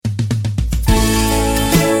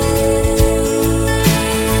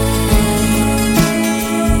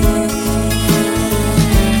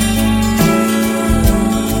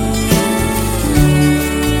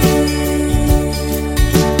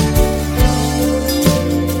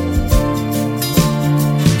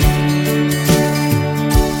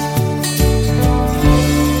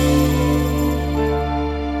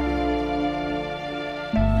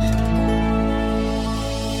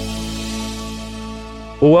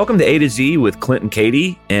Well, welcome to A to Z with Clint and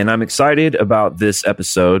Katie, and I'm excited about this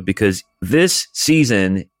episode because this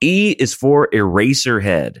season, E is for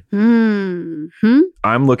Eraserhead. Mm-hmm.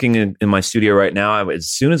 I'm looking in my studio right now. As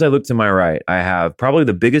soon as I look to my right, I have probably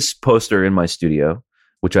the biggest poster in my studio,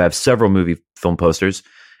 which I have several movie film posters,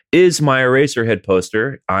 is my Eraserhead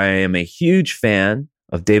poster. I am a huge fan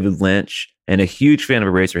of David Lynch and a huge fan of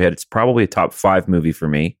Eraserhead. It's probably a top 5 movie for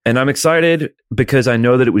me. And I'm excited because I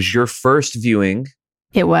know that it was your first viewing.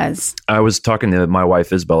 It was. I was talking to my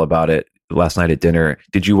wife, Isabel, about it last night at dinner.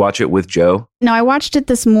 Did you watch it with Joe? No, I watched it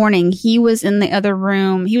this morning. He was in the other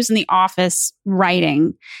room. He was in the office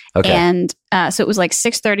writing. Okay. And so it was like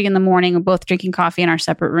 6:30 in the morning. We're both drinking coffee in our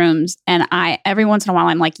separate rooms. And every once in a while,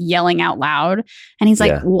 I'm like yelling out loud. And he's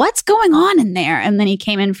like, What's going on in there? And then he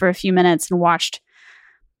came in for a few minutes and watched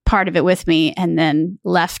part of it with me and then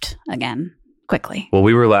left again quickly. Well,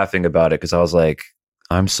 we were laughing about it because I was like,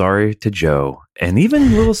 I'm sorry to Joe and even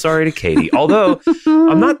a little sorry to Katie. Although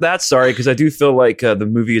I'm not that sorry because I do feel like the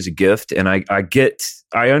movie is a gift and I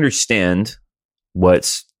understand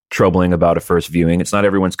what's troubling about a first viewing. It's not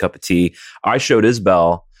everyone's cup of tea. I showed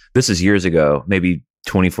Isabel, this is years ago, maybe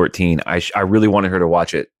 2014. I really wanted her to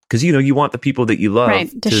watch it because, you want the people that you love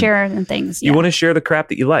to share and things. You want to share the crap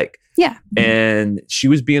that you like. Yeah. And she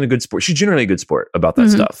was being a good sport. She's generally a good sport about that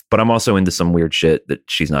stuff. But I'm also into some weird shit that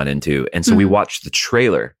she's not into. And so we watched the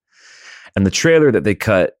trailer. And the trailer that they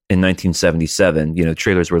cut in 1977,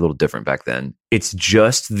 trailers were a little different back then. It's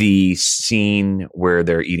just the scene where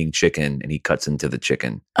they're eating chicken and he cuts into the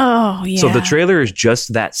chicken. Oh, yeah. So the trailer is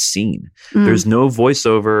just that scene. There's no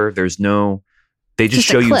voiceover. They just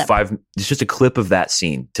show you it's just a clip of that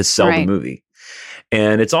scene to sell the movie.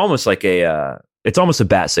 And it's almost like it's almost a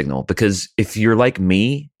bat signal because if you're like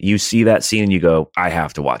me, you see that scene and you go, I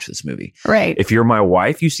have to watch this movie. Right. If you're my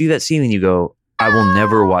wife, you see that scene and you go, I will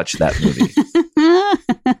never watch that movie.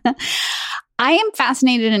 I am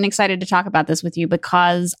fascinated and excited to talk about this with you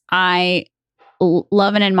because I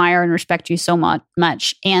love and admire and respect you so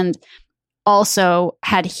much. And also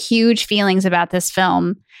had huge feelings about this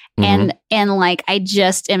film. And like, I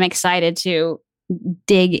just am excited to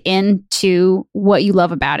dig into what you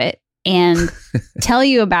love about it and tell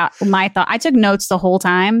you about my thought. I took notes the whole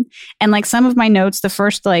time. And like some of my notes, the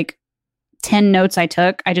first like 10 notes I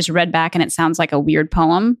took, I just read back and it sounds like a weird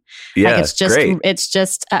poem. Yeah, like great. It's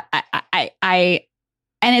just,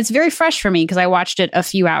 and it's very fresh for me because I watched it a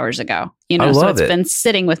few hours ago, so it's been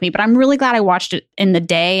sitting with me, but I'm really glad I watched it in the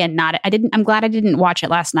day and I'm glad I didn't watch it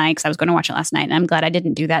last night because I was going to watch it last night and I'm glad I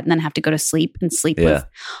didn't do that and then have to go to sleep with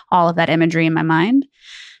all of that imagery in my mind.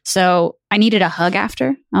 So I needed a hug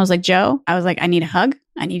after. I was like, Joe, I need a hug.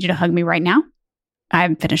 I need you to hug me right now. I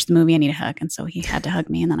haven't finished the movie. I need a hug. And so he had to hug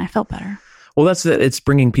me and then I felt better. Well, that's it. It's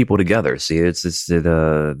bringing people together. See,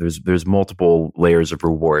 there's multiple layers of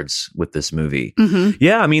rewards with this movie.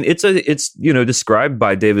 Yeah, I mean, it's described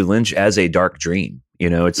by David Lynch as a dark dream.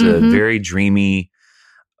 It's a very dreamy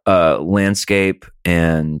landscape,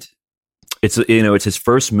 and it's his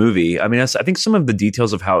first movie. I mean, I think some of the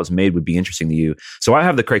details of how it was made would be interesting to you. So I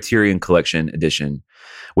have the Criterion Collection edition,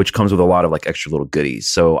 which comes with a lot of like extra little goodies.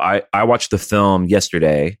 So I watched the film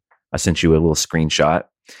yesterday. I sent you a little screenshot.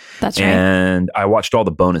 That's right. And I watched all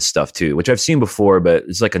the bonus stuff too, which I've seen before, but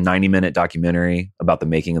it's like a 90-minute documentary about the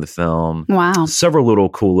making of the film. Wow. Several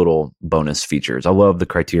cool little bonus features. I love the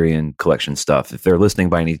Criterion Collection stuff. If they're listening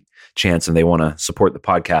by any chance and they want to support the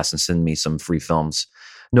podcast and send me some free films,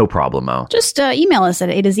 no problemo. Just email us at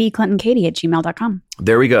atozclintonkatie@gmail.com.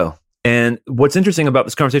 There we go. And what's interesting about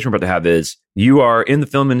this conversation we're about to have is you are in the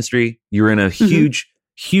film industry. You're in a huge,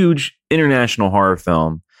 huge international horror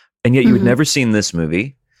film. And yet you had never seen this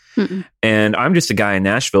movie. And I'm just a guy in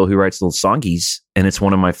Nashville who writes little songies, and it's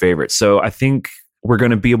one of my favorites. So I think we're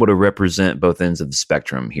going to be able to represent both ends of the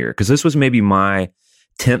spectrum here, because this was maybe my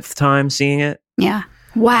 10th time seeing it. Yeah.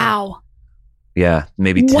 Wow. Yeah,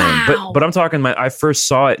 maybe 10. Wow. But I'm talking, I first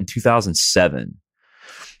saw it in 2007.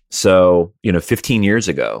 So, 15 years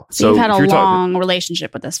ago. So you've had a long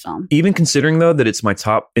relationship with this film. Even considering, though, that it's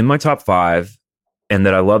in my top 5, and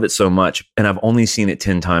that I love it so much, and I've only seen it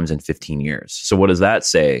 10 times in 15 years. So what does that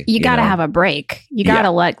say? You got to have a break. You got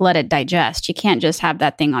to let it digest. You can't just have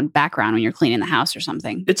that thing on background when you're cleaning the house or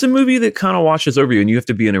something. It's a movie that kind of washes over you, and you have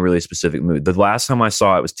to be in a really specific mood. The last time I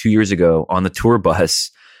saw it was 2 years ago on the tour bus.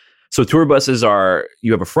 So tour buses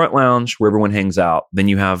you have a front lounge where everyone hangs out. Then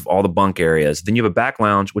you have all the bunk areas. Then you have a back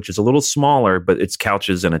lounge, which is a little smaller, but it's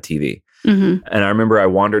couches and a TV. And I remember I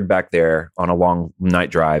wandered back there on a long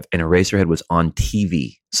night drive, and Eraserhead was on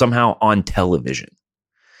TV, somehow on television.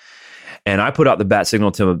 And I put out the bat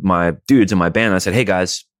signal to my dudes in my band. I said, hey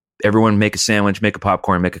guys, everyone make a sandwich, make a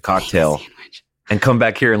popcorn, make a cocktail. and come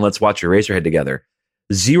back here and let's watch Eraserhead together.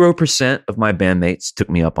 0% of my bandmates took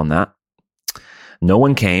me up on that. No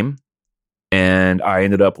one came. And I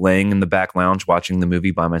ended up laying in the back lounge watching the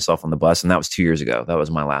movie by myself on the bus. And that was 2 years ago. That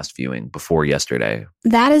was my last viewing before yesterday.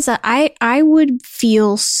 That is I would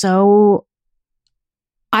feel so,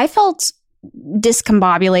 I felt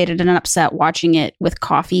discombobulated and upset watching it with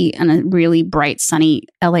coffee on a really bright, sunny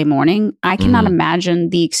LA morning. I cannot imagine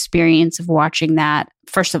the experience of watching that,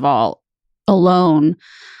 first of all, alone,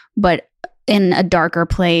 but in a darker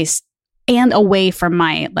place and away from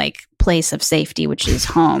my place of safety, which is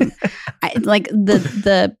home.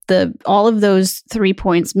 The all of those 3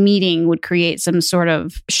 points meeting would create some sort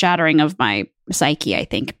of shattering of my psyche, I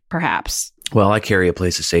think, perhaps. Well, I carry a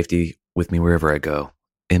place of safety with me wherever I go,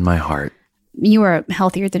 in my heart. You are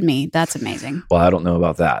healthier than me. That's amazing. Well, I don't know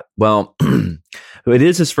about that. Well, it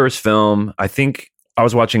is his first film. I think I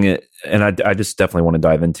was watching it, and I just definitely want to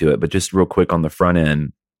dive into it, but just real quick on the front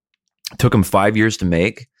end, it took him 5 years to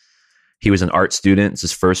make. He was an art student. It's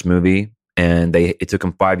his first movie. And it took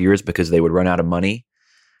him 5 years because they would run out of money.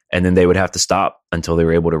 And then they would have to stop until they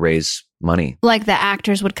were able to raise money. Like the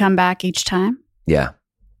actors would come back each time? Yeah.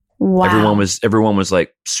 Wow. Everyone was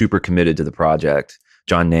like super committed to the project.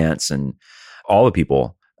 John Nance and all the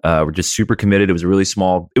people were just super committed. It was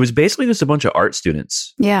it was basically just a bunch of art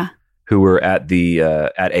students. Yeah. Who were at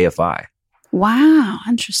AFI. Wow.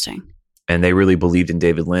 Interesting. And they really believed in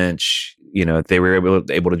David Lynch. You know, they were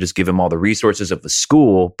able to just give him all the resources of the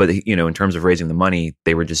school, but you know, in terms of raising the money,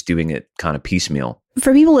 they were just doing it kind of piecemeal.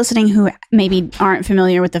 For people listening who maybe aren't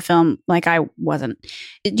familiar with the film, like I wasn't,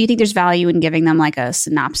 do you think there's value in giving them like a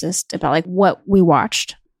synopsis about what we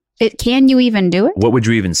watched? Can you even do it? What would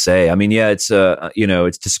you even say? I mean, yeah, it's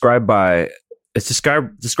it's described by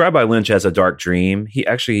Lynch as a dark dream. He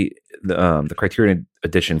actually the Criterion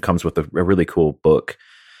edition comes with a really cool book.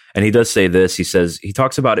 And he does say this. He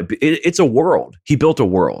talks about it. It's a world. He built a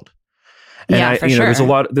world. And for sure. There's a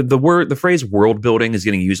lot. The phrase world building is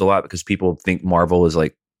getting used a lot because people think Marvel is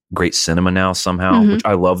like great cinema now somehow, which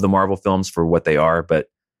I love the Marvel films for what they are, but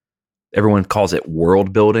everyone calls it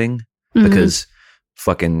world building because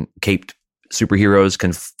fucking caped superheroes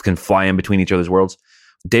can fly in between each other's worlds.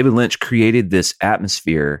 David Lynch created this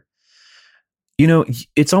atmosphere. You know,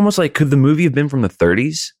 it's almost like, could the movie have been from the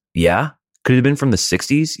 30s? Yeah. Could it have been from the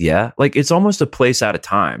 60s? Yeah. Like, it's almost a place out of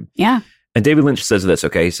time. Yeah. And David Lynch says this,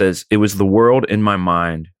 okay? He says, it was the world in my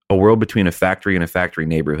mind, a world between a factory and a factory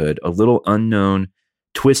neighborhood, a little unknown,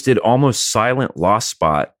 twisted, almost silent lost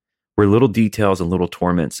spot where little details and little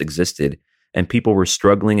torments existed, and people were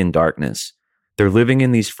struggling in darkness. They're living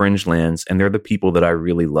in these fringe lands, and they're the people that I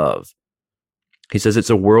really love. He says it's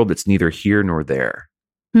a world that's neither here nor there,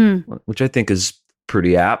 which I think is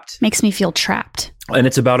pretty apt. Makes me feel trapped. And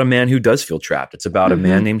it's about a man who does feel trapped. It's about a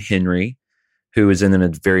man named Henry who is in a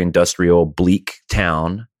very industrial, bleak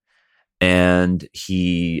town. And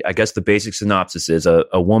I guess the basic synopsis is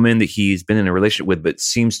a woman that he's been in a relationship with, but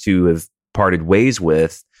seems to have parted ways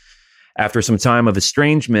with. After some time of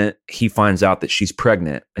estrangement, he finds out that she's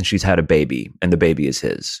pregnant and she's had a baby, and the baby is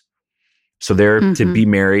his. So they're to be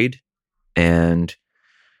married, and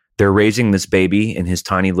they're raising this baby in his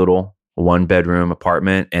tiny little 1-bedroom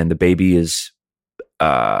apartment, and the baby is,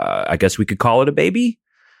 I guess we could call it a baby,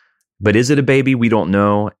 but is it a baby? We don't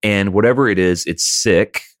know. And whatever it is, it's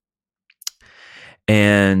sick.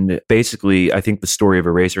 And basically, I think the story of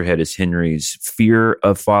Eraserhead is Henry's fear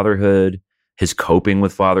of fatherhood, his coping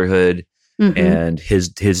with fatherhood, and his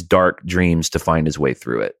dark dreams to find his way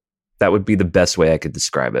through it. That would be the best way I could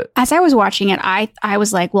describe it. As I was watching it, I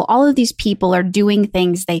was like, well, all of these people are doing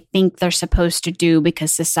things they think they're supposed to do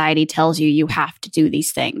because society tells you have to do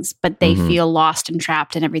these things, but they feel lost and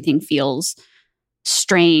trapped and everything feels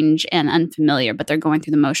strange and unfamiliar, but they're going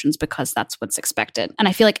through the motions because that's what's expected. And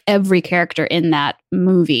I feel like every character in that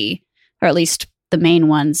movie, or at least the main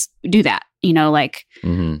ones, do that. You know, like,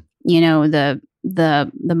 you know,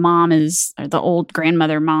 the mom is, or the old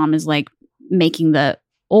grandmother mom is like making the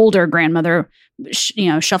older grandmother,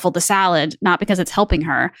 shuffle the salad, not because it's helping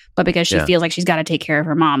her, but because she feels like she's got to take care of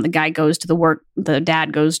her mom. The dad goes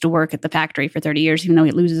to work at the factory for 30 years, even though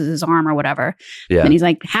he loses his arm or whatever. Yeah. And he's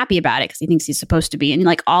like happy about it because he thinks he's supposed to be. And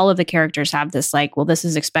like all of the characters have this like, well, this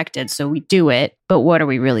is expected, so we do it. But what are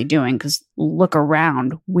we really doing? Because look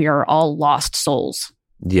around, we are all lost souls.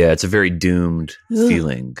 Yeah, it's a very doomed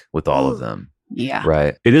feeling with all of them. Yeah.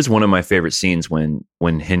 Right. It is one of my favorite scenes when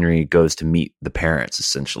Henry goes to meet the parents,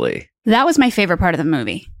 essentially. That was my favorite part of the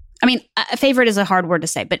movie. I mean, favorite is a hard word to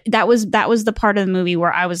say, but that was the part of the movie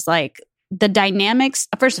where I was like, the dynamics.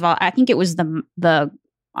 First of all, I think it was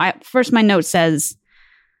first my note says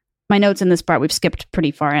my notes in this part, we've skipped pretty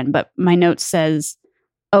far in, but my note says,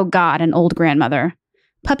 oh God, an old grandmother.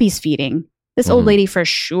 Puppies feeding. This old lady for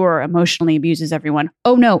sure emotionally abuses everyone.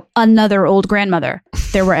 Oh no, another old grandmother.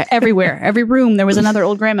 There were everywhere, every room, there was another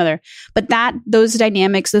old grandmother. But those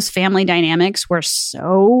dynamics, those family dynamics were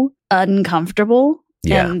so uncomfortable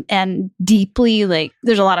and deeply like,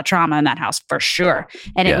 there's a lot of trauma in that house for sure.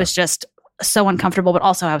 And it was just so uncomfortable, but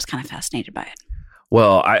also I was kind of fascinated by it.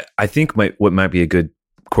 Well, I think what might be a good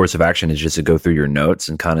course of action is just to go through your notes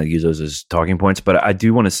and kind of use those as talking points. But I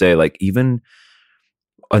do want to say, like, even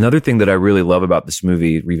another thing that I really love about this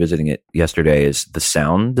movie, revisiting it yesterday, is the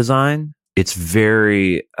sound design. It's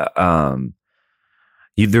very,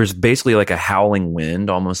 there's basically like a howling wind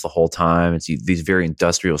almost the whole time. It's these very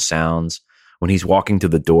industrial sounds. When he's walking to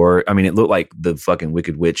the door, I mean, it looked like the fucking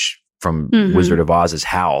Wicked Witch from Wizard of Oz's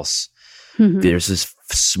house. There's this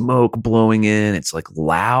smoke blowing in. It's like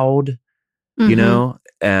loud, you know?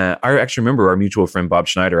 I actually remember our mutual friend, Bob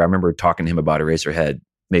Schneider. I remember talking to him about Eraserhead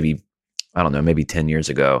maybe 10 years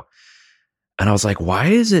ago. And I was like, why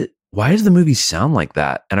does the movie sound like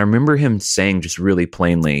that? And I remember him saying just really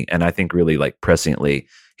plainly, and I think really like presciently,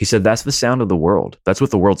 he said, that's the sound of the world. That's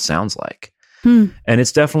what the world sounds like. And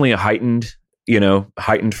it's definitely a heightened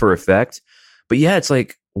for effect. But yeah, it's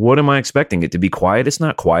like, what am I expecting it to be quiet? It's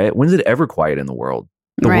not quiet. When's it ever quiet in the world?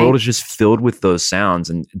 The world is just filled with those sounds,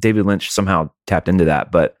 and David Lynch somehow tapped into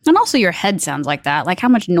that. And also your head sounds like that. Like how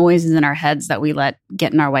much noise is in our heads that we let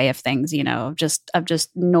get in our way of things, you know, of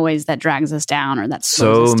just noise that drags us down or that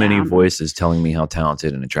slows us down. So many voices telling me how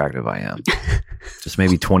talented and attractive I am. Just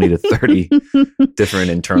maybe 20 to 30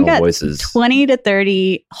 different internal voices. 20 to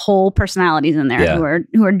 30 whole personalities in there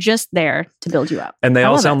who are just there to build you up. And they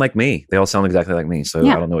all sound like me. They all sound exactly like me. So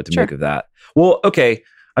I don't know what to make of that. Well, okay.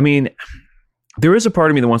 I mean, there is a part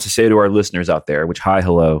of me that wants to say to our listeners out there, which,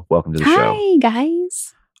 hello, welcome to the show. Hi,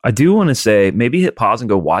 guys. I do want to say, maybe hit pause and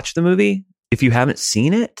go watch the movie if you haven't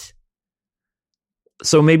seen it.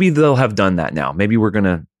 So maybe they'll have done that now. Maybe we're going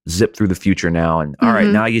to zip through the future now. And all right,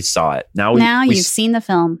 now you saw it. Now you've seen the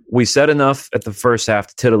film. We said enough at the first half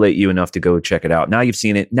to titillate you enough to go check it out. Now you've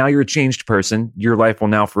seen it. Now you're a changed person. Your life will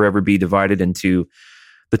now forever be divided into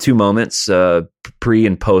the two moments, pre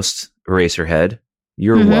and post Eraserhead.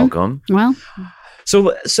 You're welcome. Well,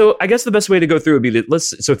 so I guess the best way to go through would be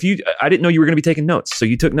I didn't know you were going to be taking notes. So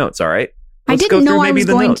you took notes. All right. I didn't know I was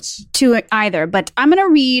going to either, but I'm going to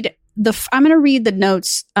read the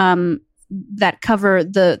notes that cover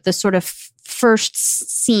the sort of first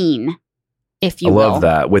scene, if you will. I love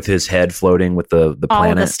that, with his head floating with the planet.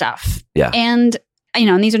 All the stuff. Yeah. And,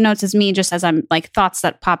 and these are notes as me, just as I'm like thoughts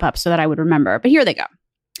that pop up so that I would remember. But here they go.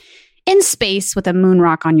 In space with a moon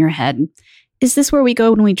rock on your head. Is this where we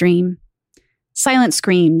go when we dream? Silent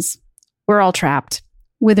screams. We're all trapped,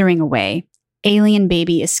 withering away. Alien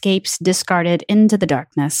baby escapes, discarded into the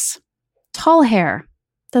darkness. Tall hair.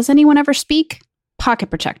 Does anyone ever speak?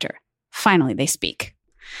 Pocket protector. Finally, they speak.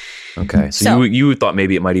 Okay, so you thought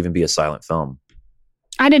maybe it might even be a silent film.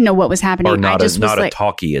 I didn't know what was happening. Or not a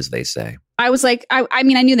talkie, as they say. I was like, I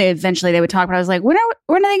mean, I knew they would talk, but I was like, when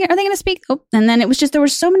are they going to speak? Oh, and then it was just, there were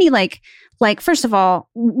so many like, first of all,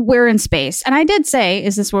 we're in space. And I did say,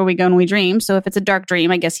 is this where we go when we dream? So if it's a dark dream,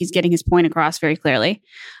 I guess he's getting his point across very clearly.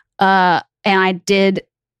 And I did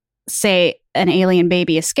say an alien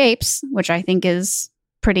baby escapes, which I think is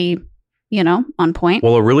pretty, on point.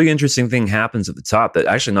 Well, a really interesting thing happens at the top that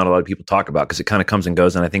actually not a lot of people talk about, because it kind of comes and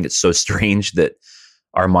goes. And I think it's so strange that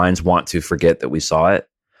our minds want to forget that we saw it.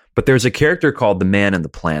 But there's a character called the Man in the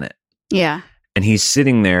Planet. Yeah. And he's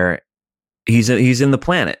sitting there. He's in the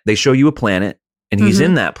planet. They show you a planet, and he's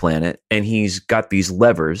in that planet, and he's got these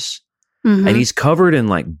levers, and he's covered in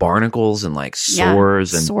like barnacles and like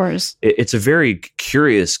sores. And sores. It's a very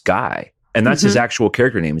curious guy. And that's his actual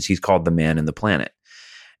character name, is he's called the Man in the Planet.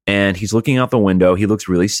 And he's looking out the window. He looks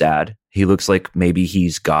really sad. He looks like maybe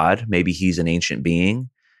he's God. Maybe he's an ancient being.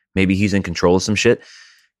 Maybe he's in control of some shit.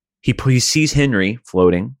 He sees Henry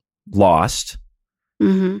floating, lost.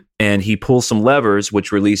 And he pulls some levers,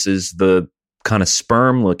 which releases the kind of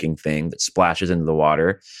sperm looking thing that splashes into the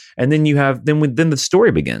water. And then then the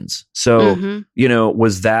story begins. So,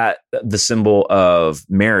 was that the symbol of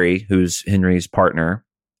Mary, who's Henry's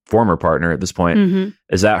former partner at this point?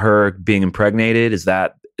 Is that her being impregnated? Is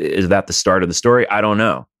that the start of the story? I don't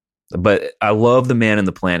know. But I love the Man in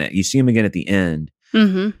the Planet. You see him again at the end.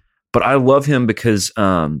 But I love him because,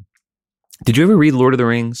 did you ever read Lord of the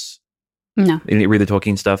Rings? No. You didn't read the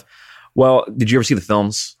Tolkien stuff? Well, did you ever see the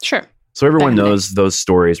films? Sure. So everyone knows those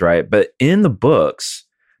stories, right? But in the books,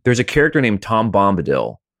 there's a character named Tom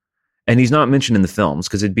Bombadil, And he's not mentioned in the films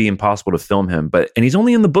because it'd be impossible to film him. And he's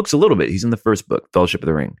only in the books a little bit. He's in the first book, Fellowship of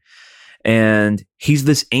the Ring. And he's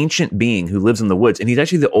this ancient being who lives in the woods. And he's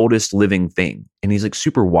actually the oldest living thing. And he's like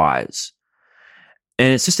super wise.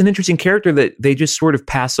 And it's just an interesting character that they just sort of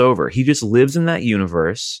pass over. He just lives in that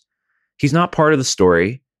universe. He's not part of the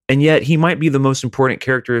story. And yet he might be the most important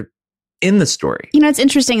character in the story. You know, what's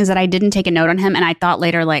interesting is that I didn't take a note on him. And I thought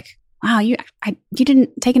later, like, wow, you didn't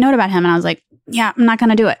take a note about him. And I was like, yeah, I'm not going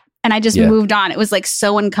to do it. And I just moved on. It was like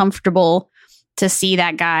so uncomfortable to see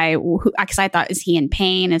that guy, because I thought, is he in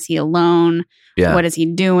pain? Is he alone? Yeah. What is he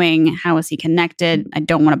doing? How is he connected? I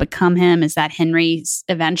don't want to become him. Is that Henry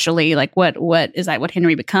eventually? Like, what is that? What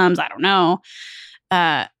Henry becomes? I don't know.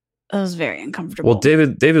 It was very uncomfortable. Well,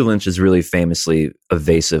 David Lynch is really famously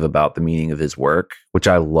evasive about the meaning of his work, which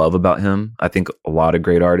I love about him. I think a lot of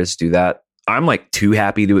great artists do that. I'm like too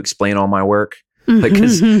happy to explain all my work.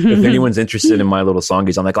 Because if anyone's interested in my little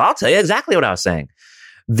songies, I'm like, I'll tell you exactly what I was saying.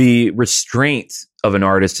 The restraint of an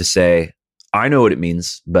artist to say, I know what it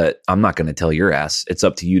means, but I'm not going to tell your ass. It's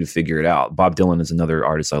up to you to figure it out. Bob Dylan is another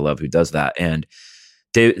artist I love who does that. And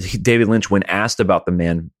David Lynch, when asked about the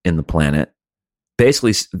man in the planet,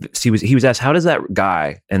 basically he was asked, how does that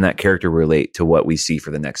guy and that character relate to what we see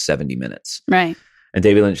for the next 70 minutes? Right. And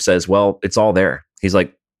David Lynch says, well, it's all there. He's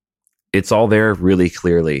like, it's all there really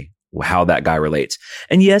clearly how that guy relates.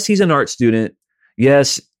 And yes, he's an art student.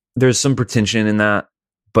 Yes, there's some pretension in that,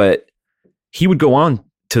 but he would go on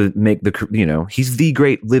to make he's the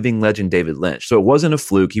great living legend, David Lynch. So it wasn't a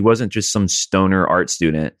fluke. He wasn't just some stoner art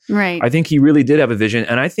student. Right. I think he really did have a vision.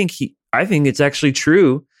 And I think it's actually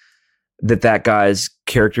true that guy's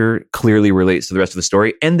character clearly relates to the rest of the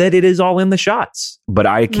story and that it is all in the shots, but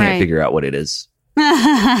I can't figure out what it is.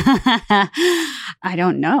 I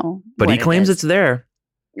don't know. But he claims it's there.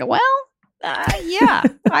 Well, yeah,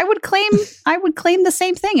 I would claim the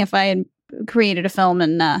same thing if I had created a film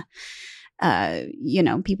and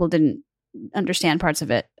people didn't understand parts of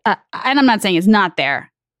it. And I'm not saying it's not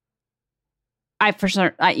there. For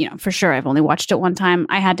sure, I've only watched it one time.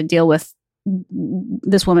 I had to deal with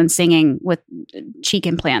this woman singing with cheek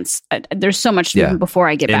implants. There's so much before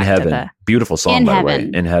I get in back heaven. to the beautiful song, by the way.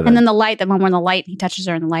 In heaven, and then the moment when the light he touches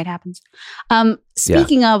her and the light happens.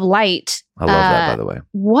 Speaking of light, I love that, by the way.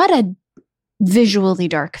 What a visually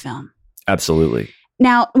dark film! Absolutely.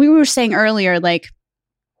 Now we were saying earlier, like,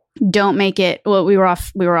 don't make it. Well, we were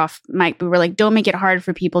off mic. We were like, don't make it hard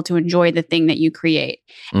for people to enjoy the thing that you create.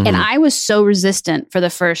 Mm-hmm. And I was so resistant for the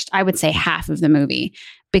first, I would say, half of the movie.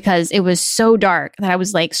 Because it was so dark that I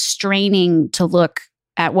was like straining to look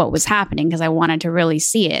at what was happening because I wanted to really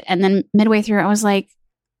see it. And then midway through, I was like,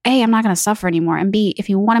 A, I'm not going to suffer anymore. And B, if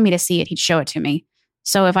he wanted me to see it, he'd show it to me.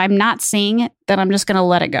 So if I'm not seeing it, then I'm just going to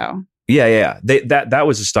let it go. Yeah. That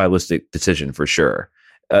was a stylistic decision for sure.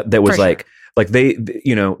 That was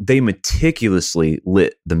they meticulously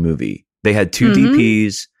lit the movie. They had two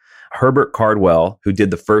DPs, Herbert Cardwell, who did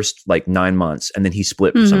the first 9 months, and then he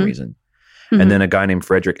split for some reason. And then a guy named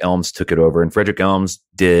Frederick Elms took it over. And Frederick Elms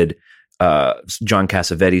did John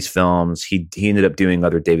Cassavetes films. He ended up doing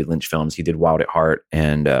other David Lynch films. He did Wild at Heart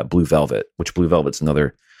and Blue Velvet, which Blue Velvet's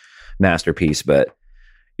another masterpiece. But,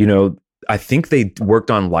 I think they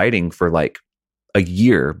worked on lighting for a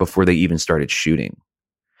year before they even started shooting.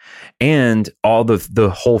 And all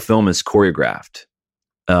the whole film is choreographed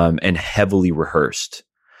and heavily rehearsed.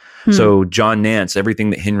 So John Nance,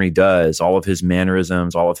 everything that Henry does, all of his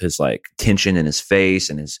mannerisms, all of his tension in his face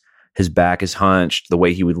and his back is hunched, the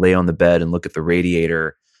way he would lay on the bed and look at the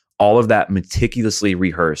radiator, all of that meticulously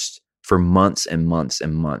rehearsed for months and months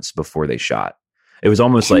and months before they shot. It was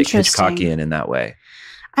almost like Hitchcockian in that way.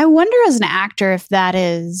 I wonder as an actor if that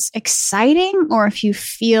is exciting or if you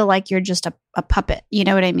feel like you're just a puppet. You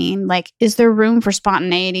know what I mean? Like, is there room for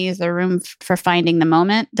spontaneity? Is there room for finding the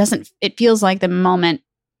moment? It feels like the moment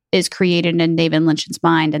is created in David Lynch's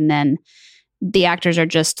mind, and then the actors are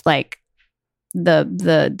just like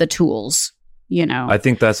the tools, I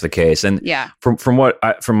think that's the case. And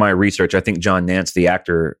from my research, I think John Nance, the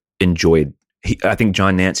actor, I think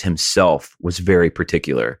John Nance himself was very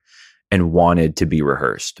particular and wanted to be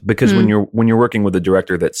rehearsed, because when you're working with a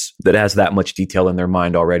director that has that much detail in their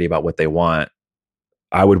mind already about what they want,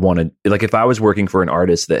 I would want to, if I was working for an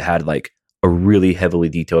artist that had a really heavily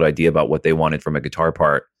detailed idea about what they wanted from a guitar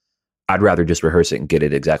part, I'd rather just rehearse it and get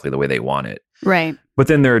it exactly the way they want it. Right. But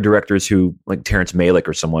then there are directors who, like Terrence Malick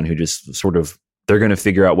or someone, who just sort of, they're going to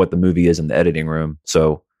figure out what the movie is in the editing room.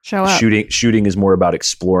 So show up. Shooting is more about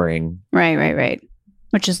exploring. Right.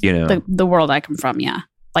 Which is the world I come from. Yeah.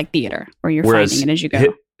 Like theater, where you're finding it as you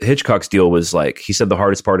go. Hitchcock's deal was he said the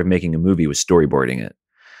hardest part of making a movie was storyboarding it,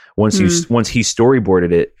 Once he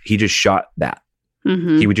storyboarded it, he just shot that.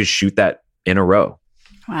 He would just shoot that in a row.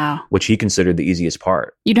 Wow. Which he considered the easiest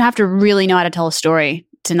part. You'd have to really know how to tell a story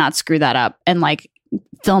to not screw that up and like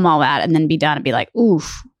film all that and then be done and be like,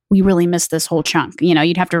 oof, we really missed this whole chunk. You know,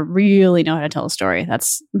 you'd have to really know how to tell a story.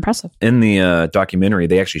 That's impressive. In the documentary,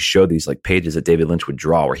 they actually show these like pages that David Lynch would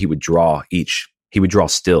draw, where he would draw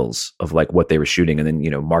stills of like what they were shooting and then, you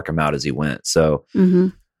know, mark them out as he went. So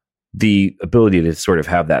the ability to sort of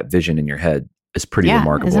have that vision in your head is pretty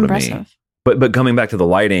remarkable to me. But coming back to the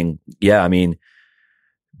lighting, I mean,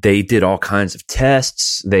 they did all kinds of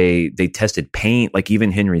tests. They tested paint, like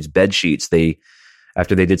even Henry's bed sheets.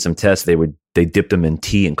 After they did some tests, they dipped them in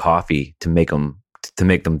tea and coffee to make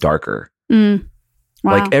them darker. Wow.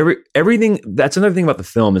 Like everything. That's another thing about the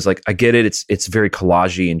film is like, I get it. It's very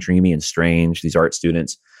collagey and dreamy and strange. These art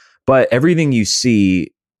students, but everything you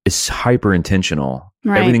see is hyper intentional.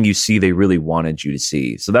 Right. Everything you see, they really wanted you to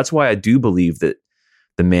see. So that's why I do believe that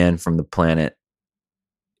the Man from the Planet,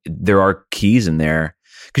 there are keys in there.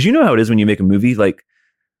 Because you know how it is when you make a movie, like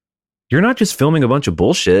you're not just filming a bunch of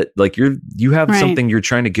bullshit. Like you have something you're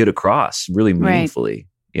trying to get across really meaningfully,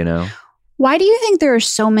 you know? Why do you think there are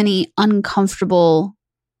so many uncomfortable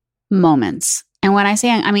moments? And when I say,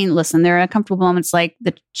 I mean, listen, there are uncomfortable moments like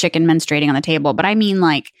the chicken menstruating on the table, but I mean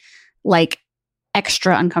like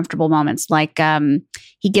extra uncomfortable moments. Like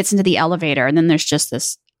he gets into the elevator and then there's just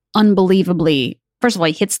this unbelievably, first of all,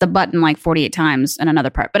 he hits the button like 48 times in another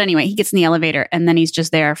part. But anyway, he gets in the elevator and then he's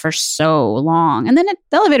just there for so long. And then the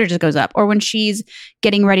elevator just goes up. Or when she's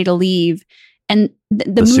getting ready to leave and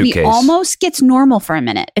the movie suitcase almost gets normal for a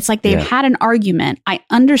minute. It's like they've had an argument. I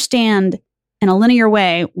understand in a linear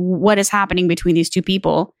way what is happening between these two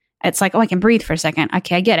people. It's like, oh, I can breathe for a second.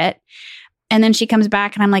 Okay, I get it. And then she comes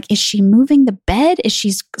back and I'm like, is she moving the bed? Is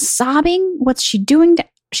she sobbing? What's she doing?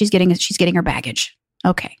 She's getting her baggage.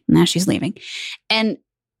 Okay, now she's leaving. And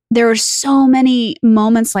there are so many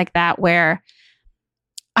moments like that where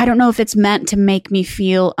I don't know if it's meant to make me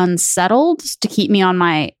feel unsettled, to keep me on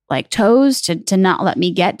my like toes, to not let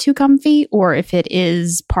me get too comfy, or if it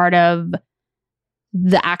is part of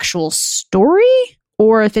the actual story,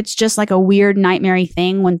 or if it's just like a weird nightmare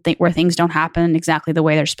thing where things don't happen exactly the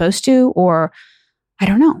way they're supposed to, or I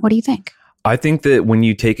don't know. What do you think? I think that when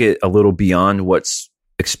you take it a little beyond what's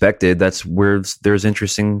expected, that's where there's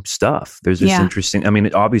interesting stuff. There's this interesting, I mean,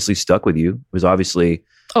 it obviously stuck with you. It was obviously...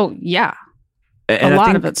 Oh, yeah. And a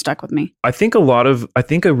lot of it stuck with me. I think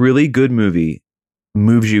a really good movie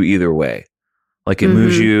moves you either way. Like it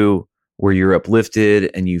moves you where you're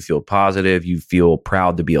uplifted and you feel positive, you feel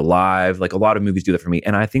proud to be alive. Like a lot of movies do that for me.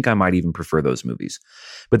 And I think I might even prefer those movies.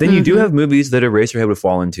 But then you do have movies that Eraserhead would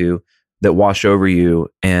fall into that wash over you.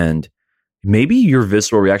 And maybe your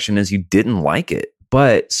visceral reaction is you didn't like it,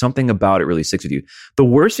 but something about it really sticks with you. The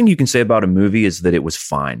worst thing you can say about a movie is that it was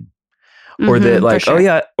fine. Or that like, oh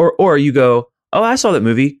yeah, or you go, oh, I saw that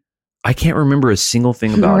movie. I can't remember a single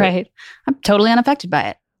thing about it. Right. I'm totally unaffected by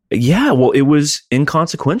it. Yeah, well, it was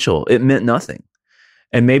inconsequential. It meant nothing.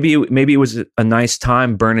 And maybe it was a nice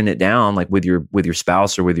time burning it down, like with your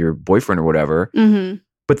spouse or with your boyfriend or whatever.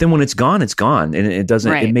 But then when it's gone, and it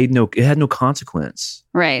doesn't. Right. It had no consequence.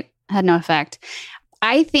 Right, had no effect.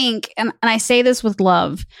 I think, and I say this with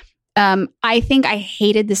love. I think I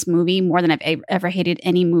hated this movie more than I've ever hated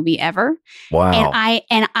any movie ever. Wow.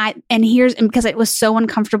 And here's because it was so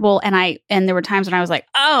uncomfortable, and there were times when I was like,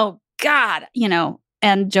 oh God, you know.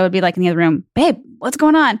 And Joe would be like in the other room, babe, what's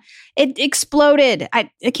going on? It exploded. I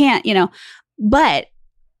can't, you know. But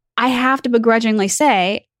I have to begrudgingly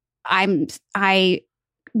say I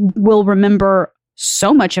will remember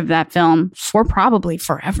so much of that film for probably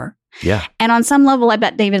forever. Yeah. And on some level, I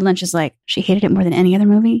bet David Lynch is like, she hated it more than any other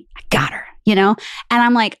movie. I got her, you know? And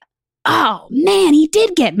I'm like, oh man, he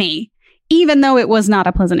did get me, even though it was not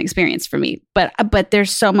a pleasant experience for me. But there's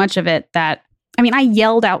so much of it that, I mean, I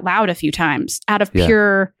yelled out loud a few times out of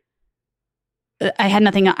pure, I had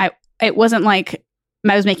nothing. It wasn't like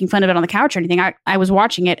I was making fun of it on the couch or anything. I was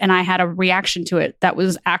watching it and I had a reaction to it that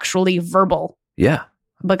was actually verbal. Yeah.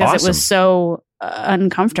 Because it was so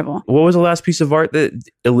uncomfortable. What was the last piece of art that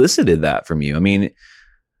elicited that from you? I mean,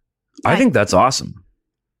 I think that's awesome.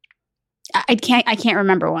 I can't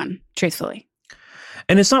remember one, truthfully.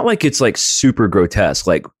 And it's not like it's like super grotesque,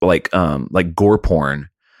 like gore porn,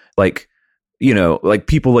 like, you know, like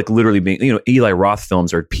people like literally being, you know, Eli Roth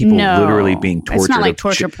films are people literally being tortured. It's not like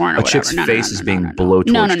torture porn or whatever. A chick's face is being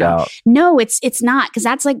blowtorched out. No, it's not, because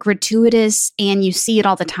that's like gratuitous and you see it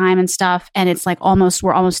all the time and stuff. And it's like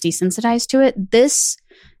we're almost desensitized to it. This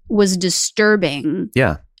was disturbing.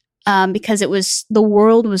 Yeah. Because the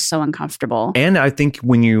world was so uncomfortable. And I think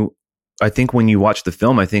when you when you watch the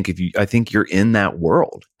film, I think you're in that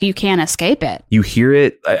world. You can't escape it. You hear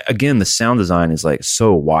it again. The sound design is like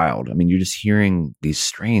so wild. I mean, you're just hearing these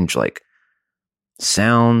strange like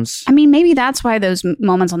sounds. I mean, maybe that's why those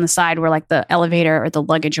moments on the side where like the elevator or the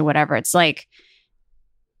luggage or whatever, it's like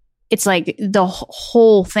the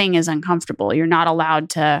whole thing is uncomfortable. You're not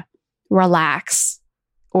allowed to relax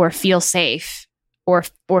or feel safe or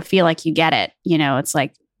feel like you get it. You know, it's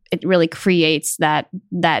like it really creates that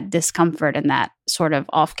discomfort and that sort of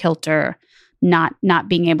off kilter, not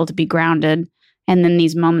being able to be grounded. And then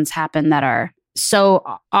these moments happen that are so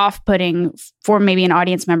off-putting for maybe an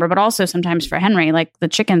audience member, but also sometimes for Henry, like the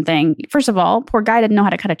chicken thing. First of all, poor guy didn't know how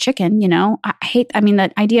to cut a chicken. You know, I mean,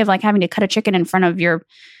 the idea of like having to cut a chicken in front of your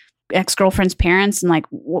ex-girlfriend's parents and like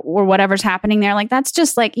or whatever's happening there, like that's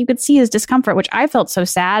just like you could see his discomfort, which I felt so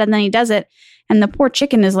sad. And then he does it, and the poor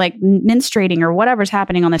chicken is like menstruating or whatever's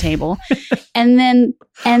happening on the table, and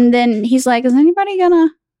then he's like, "Is anybody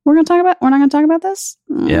we're not gonna talk about this?"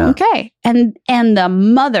 Yeah. Okay. And the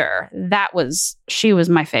mother, she was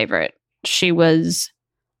my favorite. She was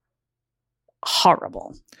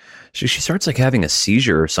horrible. She starts like having a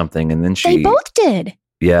seizure or something, and then they both did.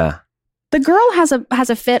 Yeah. The girl has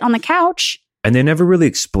a fit on the couch. And they never really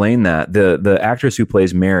explain that. The actress who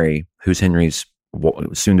plays Mary, who's Henry's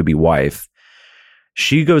soon-to-be wife,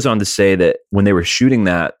 she goes on to say that when they were shooting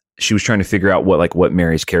that, she was trying to figure out what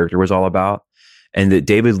Mary's character was all about, and that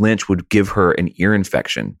David Lynch would give her an ear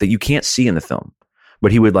infection that you can't see in the film,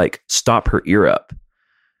 but he would like stop her ear up,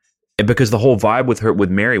 and because the whole vibe with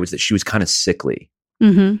Mary was that she was kind of sickly.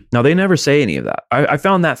 Mm-hmm. Now, they never say any of that. I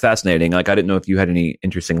found that fascinating. Like, I didn't know if you had any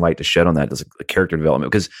interesting light to shed on that as a character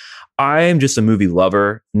development, because I'm just a movie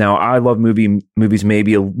lover. Now, I love movies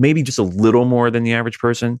maybe just a little more than the average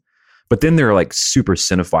person, but then there are like super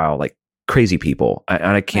cinephile, like crazy people. And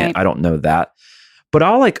I can't, right. I don't know that. But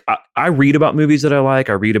I read about movies that I like.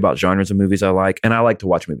 I read about genres of movies I like, and I like to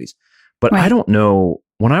watch movies. But right. I don't know,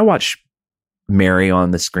 when I watch Mary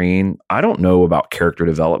on the screen, I don't know about character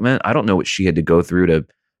development. I don't know what she had to go through to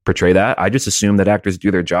portray that. I just assume that actors do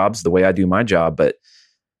their jobs the way I do my job. But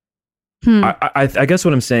I guess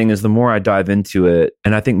what I'm saying is the more I dive into it,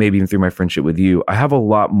 and I think maybe even through my friendship with you, I have a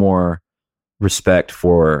lot more respect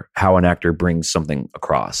for how an actor brings something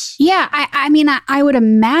across. Yeah. I mean, I would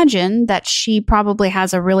imagine that she probably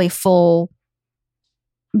has a really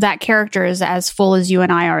that character is as full as you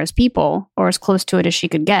and I are as people, or as close to it as she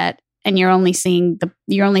could get. And you're only seeing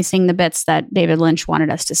the bits that David Lynch wanted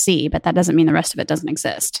us to see, but that doesn't mean the rest of it doesn't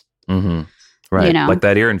exist. Mm-hmm. Right. You know? Like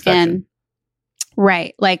that ear infection.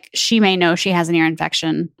 Right. Like she may know she has an ear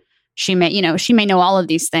infection. She may know all of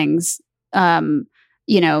these things. The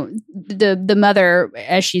mother,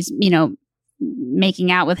 as she's,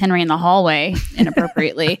 making out with Henry in the hallway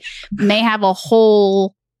inappropriately, may have a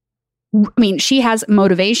whole, she has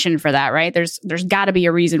motivation for that, right? There's got to be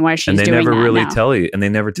a reason why she's doing that. And they never really now. tell you, and they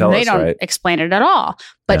never tell us, right? They don't explain it at all.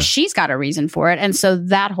 But she's got a reason for it. And so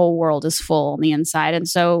that whole world is full on the inside. And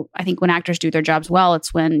so I think when actors do their jobs well,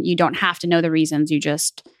 it's when you don't have to know the reasons, you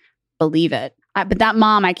just believe it. But that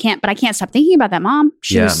mom, I can't stop thinking about that mom.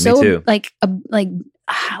 She was so like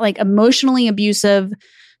emotionally abusive.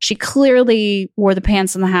 She clearly wore the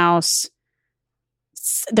pants in the house.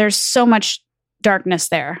 There's so much darkness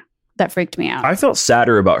there. That freaked me out. I felt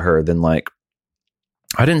sadder about her than I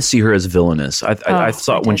didn't see her as villainous. I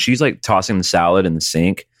thought when she's like tossing the salad in the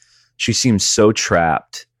sink, she seems so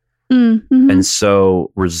trapped and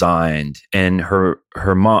so resigned. And her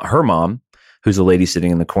mom, who's a lady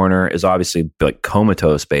sitting in the corner, is obviously like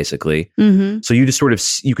comatose, basically. Mm-hmm. So you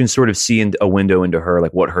can sort of see in a window into her,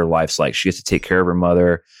 like what her life's like. She has to take care of her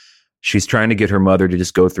mother. She's trying to get her mother to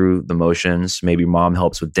just go through the motions. Maybe mom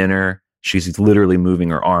helps with dinner. She's literally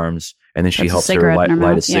moving her arms, and then she helps her light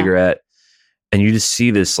a cigarette. And you just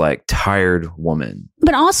see this like tired woman.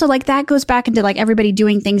 But also like that goes back into like everybody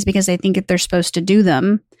doing things because they think that they're supposed to do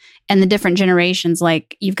them. And the different generations,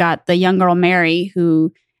 like you've got the young girl, Mary,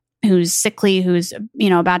 who's sickly, who's,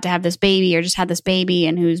 about to have this baby or just had this baby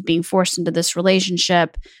and who's being forced into this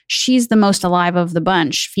relationship. She's the most alive of the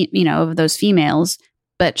bunch, of those females.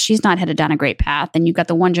 But she's not headed down a great path. And you've got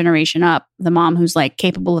the one generation up, the mom who's like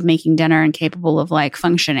capable of making dinner and capable of like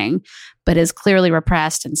functioning, but is clearly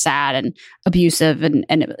repressed and sad and abusive and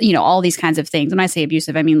all these kinds of things. When I say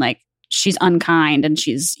abusive, I mean like she's unkind and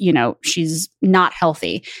she's not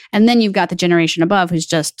healthy. And then you've got the generation above who's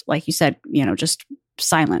just, like you said, just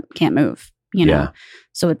silent, can't move,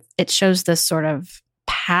 So it shows this sort of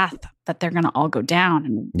path that they're going to all go down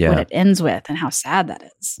and what it ends with and how sad that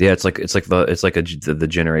is. Yeah, it's like the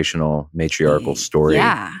generational matriarchal story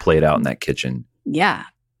played out in that kitchen. Yeah.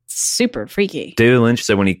 super freaky. David Lynch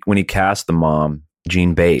said when he cast the mom,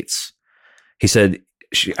 Jean Bates, he said,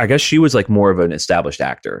 I guess she was like more of an established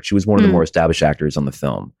actor. She was one of the more established actors on the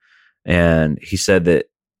film. And he said that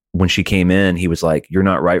when she came in, he was like, you're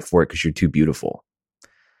not right for it because you're too beautiful.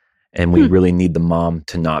 And we really need the mom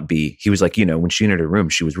to not be. He was like, when she entered a room,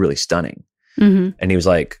 she was really stunning. And he was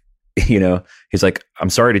like, he's like, I'm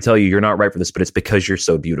sorry to tell you, you're not right for this, but it's because you're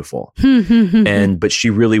so beautiful. But she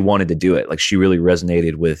really wanted to do it. Like she really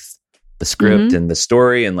resonated with the script and the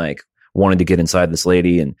story and like wanted to get inside this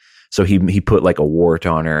lady. And so he put like a wart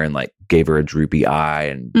on her and like gave her a droopy eye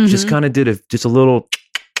and just kind of did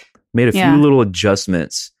made a few little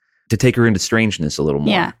adjustments to take her into strangeness a little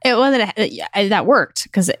more. Yeah, it wasn't that worked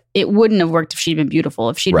because it wouldn't have worked if she'd been beautiful.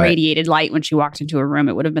 If she'd radiated light when she walked into a room,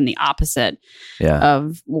 it would have been the opposite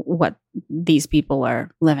of what these people are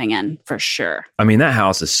living in for sure. I mean, that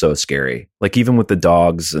house is so scary. Like even with the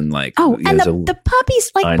dogs and like and the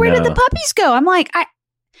puppies. Like where did the puppies go? I'm like,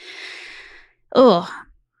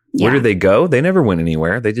 where did they go? They never went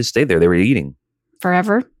anywhere. They just stayed there. They were eating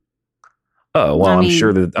forever. Oh well, I'm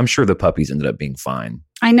sure the puppies ended up being fine.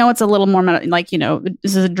 I know it's a little more like,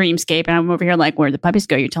 this is a dreamscape and I'm over here like, where'd the puppies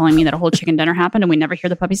go? You're telling me that a whole chicken dinner happened and we never hear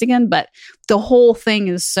the puppies again. But the whole thing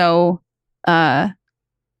is so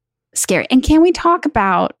scary. And can we talk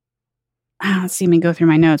about, let's see me go through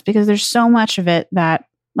my notes because there's so much of it that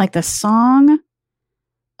like the song.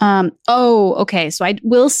 Okay. So I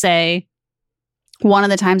will say one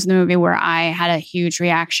of the times in the movie where I had a huge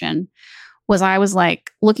reaction was I was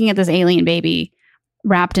like looking at this alien baby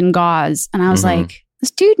wrapped in gauze and I was like, this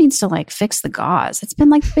dude needs to like fix the gauze. It's been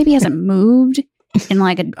like the baby hasn't moved in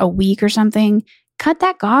like a week or something. Cut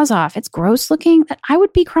that gauze off. It's gross looking. I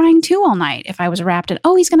would be crying too all night if I was wrapped in.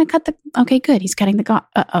 Oh, he's going to cut okay, good. He's cutting the gauze.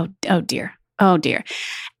 Oh dear. Oh dear.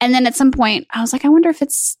 And then at some point I was like, I wonder if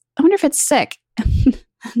it's sick.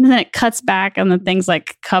 And then it cuts back and the thing's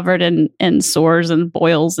like covered in sores and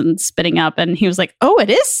boils and spitting up. And he was like, oh, it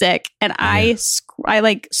is sick. And I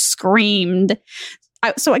like screamed.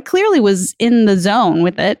 So I clearly was in the zone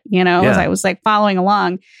with it, as I was like following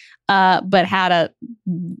along, but had a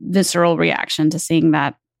visceral reaction to seeing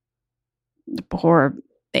that poor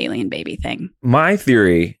alien baby thing. My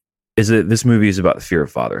theory is that this movie is about the fear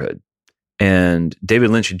of fatherhood. And David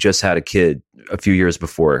Lynch had just had a kid a few years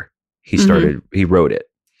before he wrote it.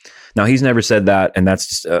 Now, he's never said that, and that's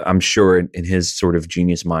just, I'm sure in his sort of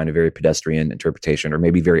genius mind, a very pedestrian interpretation, or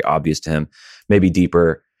maybe very obvious to him, maybe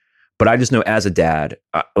deeper. But I just know as a dad,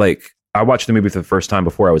 I watched the movie for the first time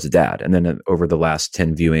before I was a dad. And then over the last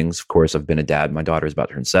 10 viewings, of course, I've been a dad. My daughter is about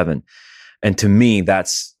to turn 7. And to me,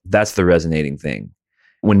 that's the resonating thing.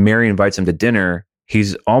 When Mary invites him to dinner,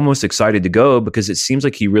 he's almost excited to go because it seems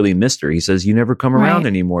like he really missed her. He says, you never come around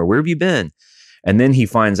anymore. Where have you been? And then he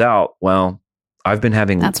finds out, well, I've been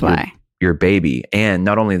having your baby. And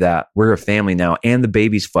not only that, we're a family now and the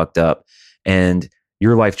baby's fucked up and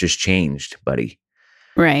your life just changed, buddy.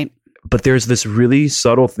 Right. But there's this really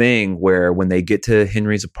subtle thing where when they get to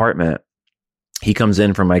Henry's apartment, he comes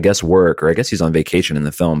in from, I guess, work, or I guess he's on vacation in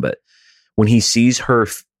the film. But when he sees her,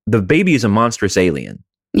 the baby is a monstrous alien.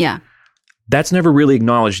 Yeah. That's never really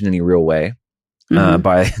acknowledged in any real way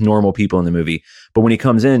by normal people in the movie. But when he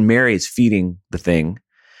comes in, Mary is feeding the thing.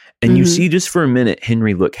 And you see just for a minute,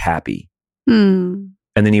 Henry look happy. And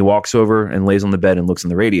then he walks over and lays on the bed and looks in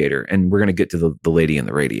the radiator. And we're going to get to the lady in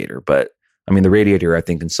the radiator. But I mean, the radiator, I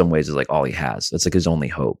think in some ways is like all he has. That's like his only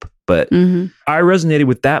hope. But I resonated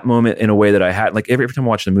with that moment in a way that I had, like every time I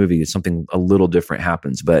watch the movie, something a little different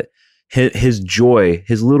happens. But his joy,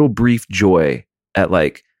 his little brief joy at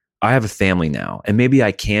like, I have a family now and maybe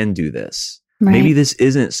I can do this. Right. Maybe this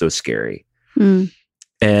isn't so scary. And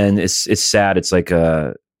it's sad. It's like,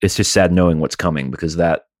 it's just sad knowing what's coming because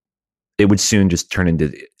that it would soon just turn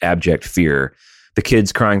into abject fear. The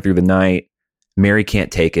kid's crying through the night. Mary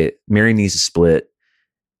can't take it. Mary needs to split.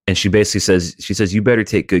 And she basically says, you better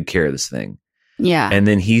take good care of this thing. Yeah. And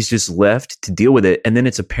then he's just left to deal with it. And then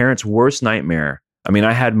it's a parent's worst nightmare. I mean,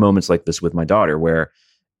 I had moments like this with my daughter where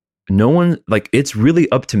no one, like, it's really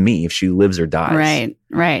up to me if she lives or dies.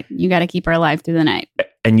 Right. You got to keep her alive through the night.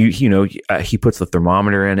 And he puts the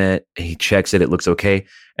thermometer in it. He checks it. It looks okay.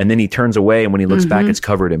 And then he turns away. And when he looks back, it's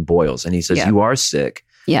covered in boils. And he says, you are sick.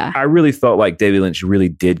 Yeah. I really felt like David Lynch really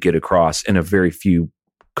did get across in a very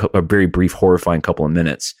brief, horrifying couple of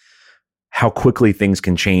minutes, how quickly things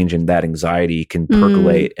can change and that anxiety can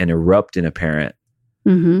percolate and erupt in a parent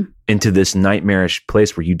into this nightmarish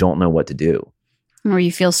place where you don't know what to do. Or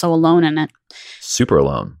you feel so alone in it. Super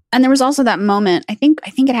alone. And there was also that moment, I think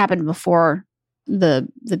it happened before the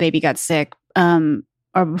baby got sick,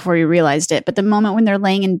 or before you realized it, but the moment when they're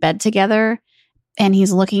laying in bed together and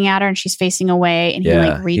he's looking at her and she's facing away and he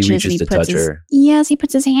like reaches and he to puts touch her. he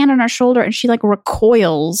puts his hand on her shoulder and she like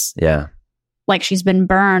recoils. Yeah. Like she's been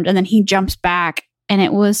burned, and then he jumps back, and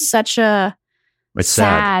it was such a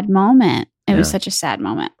sad moment. It was such a sad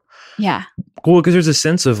moment. Yeah. Cool, because there's a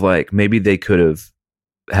sense of like maybe they could have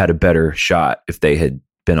had a better shot if they had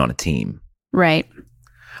been on a team. Right.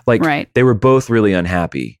 Like they were both really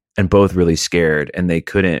unhappy and both really scared, and they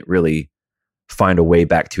couldn't really find a way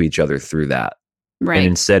back to each other through that. Right. And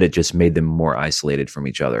instead it just made them more isolated from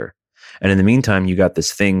each other. And in the meantime, you got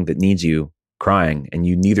this thing that needs you crying, and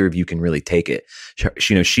neither of you can really take it.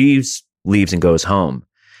 She leaves and goes home.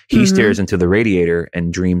 He stares into the radiator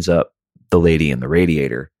and dreams up the lady in the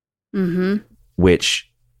radiator.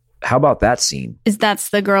 Which, how about that scene? That's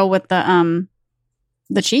the girl with the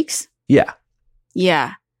cheeks? Yeah.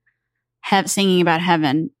 Yeah. Singing about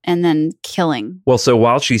heaven and then killing. Well, so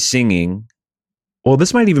while she's singing, well,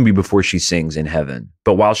 this might even be before she sings in heaven,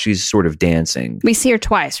 but while she's sort of dancing. We see her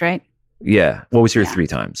twice, right? Yeah. Well, we see her 3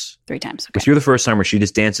 times. 3 times. Okay. We see her the first time where she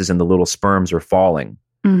just dances and the little sperms are falling,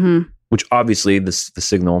 which obviously the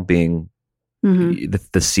signal being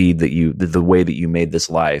the seed that the way that you made this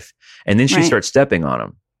life. And then she starts stepping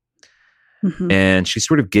on them. And she's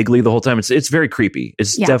sort of giggly the whole time. It's very creepy.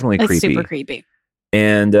 It's definitely creepy. It's super creepy.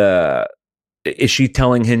 And is she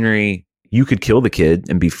telling Henry, you could kill the kid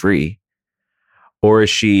and be free? Or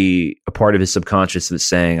is she a part of his subconscious that's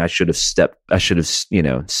saying, I should have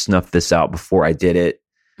snuffed this out before I did it.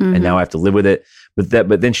 And now I have to live with it.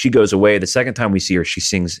 But then she goes away. The second time we see her, she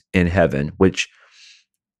sings In Heaven, which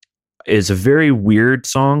is a very weird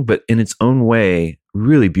song, but in its own way,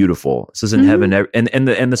 really beautiful. It says In Heaven.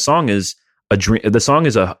 And the song is a dream. The song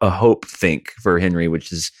is a hope think for Henry,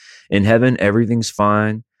 which is in heaven, everything's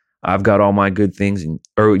fine. I've got all my good things,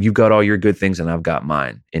 or you've got all your good things, and I've got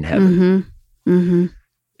mine in heaven.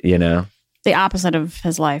 You know, the opposite of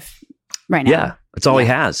his life right now. Yeah, that's all he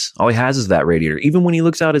has. All he has is that radiator. Even when he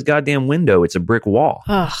looks out his goddamn window, it's a brick wall.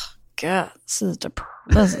 Oh God, this is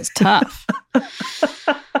tough.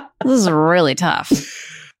 This is really tough.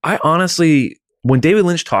 I honestly, when David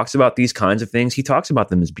Lynch talks about these kinds of things, he talks about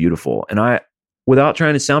them as beautiful. And without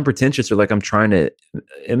trying to sound pretentious or like I'm trying to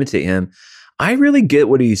imitate him, I really get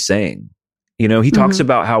what he's saying. You know, he talks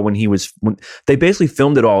about how when they basically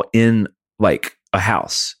filmed it all in like a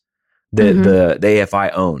house that the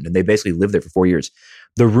AFI owned, and they basically lived there for 4 years.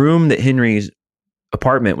 The room that Henry's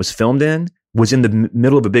apartment was filmed in was in the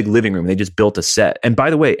middle of a big living room. They just built a set. And by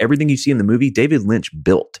the way, everything you see in the movie, David Lynch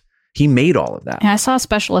built. He made all of that. Yeah, I saw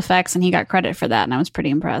special effects and he got credit for that, and I was pretty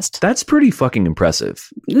impressed. That's pretty fucking impressive.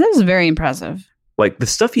 That is very impressive. Like the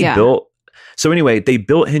stuff he built. So anyway, they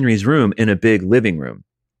built Henry's room in a big living room.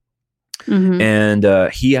 And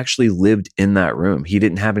he actually lived in that room. He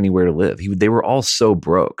didn't have anywhere to live. They were all so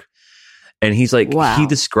broke. And he's like, he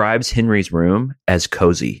describes Henry's room as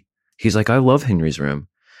cozy. He's like, I love Henry's room.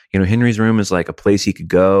 You know, Henry's room is like a place he could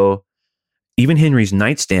go. Even Henry's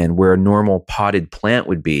nightstand, where a normal potted plant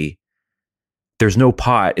would be, there's no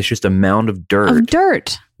pot. It's just a mound of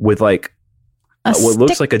dirt. With like what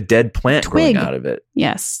looks like a dead plant growing out of it.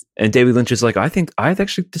 Yes. And David Lynch is like, I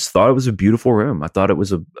actually just thought it was a beautiful room. I thought it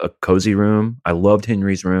was a cozy room. I loved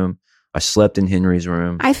Henry's room. I slept in Henry's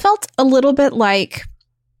room. I felt a little bit like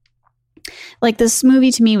this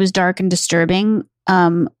movie to me was dark and disturbing.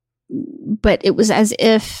 But it was as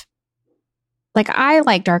if, like, I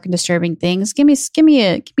like dark and disturbing things. Give me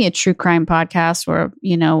a true crime podcast where,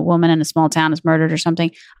 you know, a woman in a small town is murdered or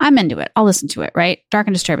something. I'm into it. I'll listen to it, right? Dark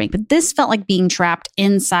and disturbing. But this felt like being trapped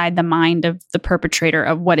inside the mind of the perpetrator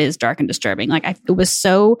of what is dark and disturbing. Like, it was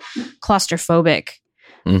so claustrophobic.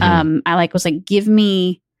 I was like, give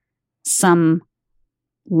me some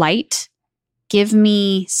light. Give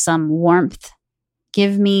me some warmth.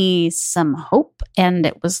 Give me some hope. And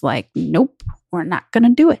it was like, nope. We're not going to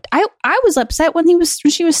do it. I was upset when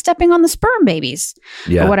she was stepping on the sperm babies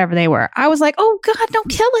or whatever they were. I was like, oh God, don't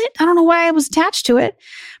kill it. I don't know why I was attached to it,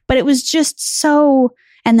 but it was just so.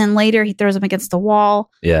 And then later he throws him against the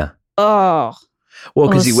wall. Yeah. Oh. Well,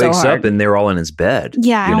 because he wakes up and they're all in his bed.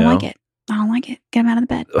 Yeah, I don't like it. I don't like it. Get him out of the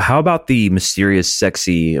bed. How about the mysterious,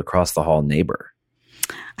 sexy across the hall neighbor?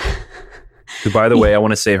 Who, by the way, I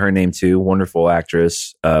want to say her name too. Wonderful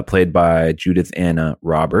actress, played by Judith Anna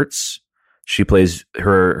Roberts. She plays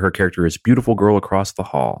her character is beautiful girl across the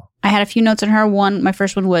hall. I had a few notes on her. My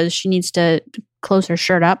first one was she needs to close her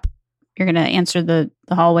shirt up. You're going to answer the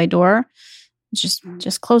hallway door. Just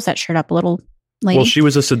close that shirt up a little, lady. Well, she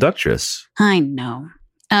was a seductress. I know.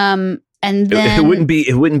 And then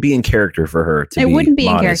it wouldn't be in character for her to be. It wouldn't be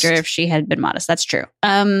modest. In character if she had been modest. That's true.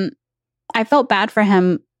 I felt bad for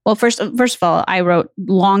him. Well, first of all, I wrote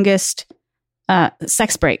longest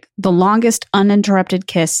sex break, the longest uninterrupted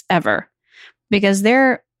kiss ever, because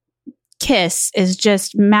their kiss is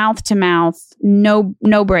just mouth to mouth, no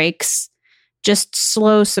breaks, just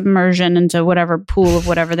slow submersion into whatever pool of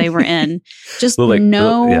whatever they were in, just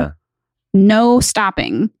no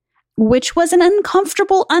stopping, which was an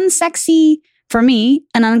uncomfortable, unsexy for me,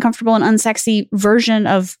 an uncomfortable and unsexy version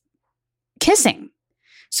of kissing.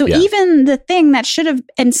 So even the thing that should have,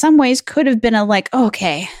 in some ways, could have been a like, oh,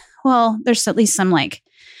 okay, well, there's at least some like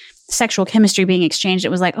sexual chemistry being exchanged.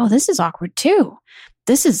 It was like, oh, this is awkward too.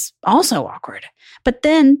 This is also awkward. But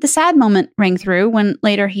then the sad moment rang through when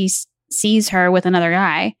later he sees her with another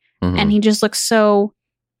guy, and he just looks so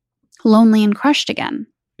lonely and crushed again.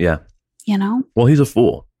 Yeah. You know? Well, he's a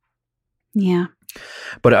fool. Yeah.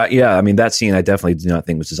 But I mean, that scene I definitely do not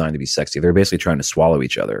think was designed to be sexy. They're basically trying to swallow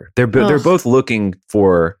each other. They're both looking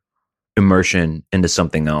for immersion into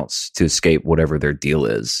something else to escape whatever their deal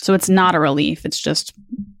is. So it's not a relief. It's just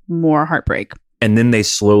more heartbreak. And then they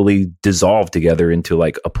slowly dissolve together into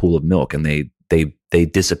like a pool of milk, and they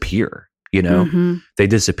disappear, you know, they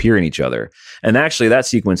disappear in each other. And actually that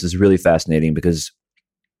sequence is really fascinating because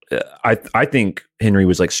I think Henry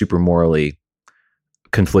was like super morally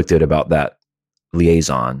conflicted about that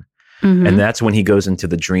liaison. And that's when he goes into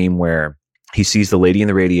the dream where he sees the lady in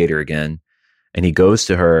the radiator again, and he goes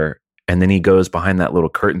to her, and then he goes behind that little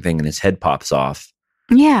curtain thing and his head pops off.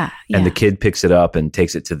 Yeah. And the kid picks it up and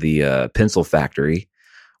takes it to the pencil factory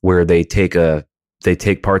where they take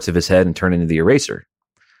parts of his head and turn it into the eraser,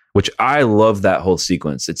 which I love that whole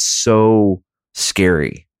sequence. It's so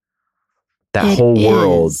scary. That whole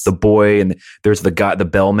world, the boy, and there's the guy, the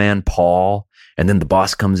bellman, Paul, and then the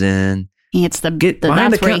boss comes in. It's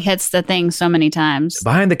that's where he hits the thing so many times.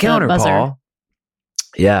 Behind the counter, Paul.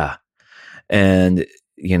 Yeah. And,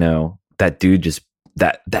 you know, that dude just,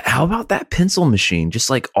 that how about that pencil machine? Just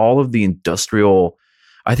like all of the industrial,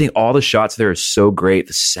 I think all the shots there are so great.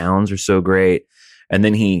 The sounds are so great. And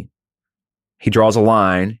then he draws a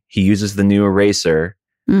line. He uses the new eraser.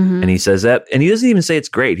 And he says that, and he doesn't even say it's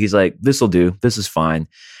great. He's like, this'll do. This is fine.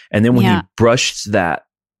 And then when he brushes that,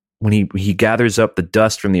 when he gathers up the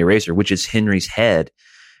dust from the eraser, which is Henry's head,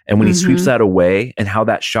 and when he sweeps that away, and how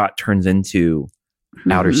that shot turns into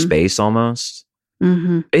outer space almost.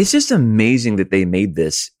 It's just amazing that they made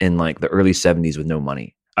this in like the early 70s with no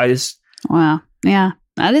money. Wow. Yeah.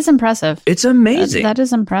 That is impressive. It's amazing. That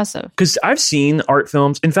is impressive. Because I've seen art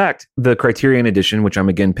films. In fact, the Criterion edition, which I'm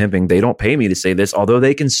again pimping, they don't pay me to say this, although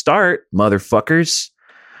they can start, motherfuckers.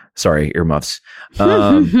 Sorry, earmuffs.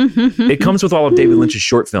 It comes with all of David Lynch's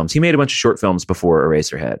short films. He made a bunch of short films before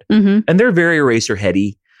Eraserhead. And they're very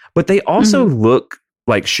Eraserheady, but they also look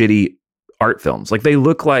like shitty art films. Like they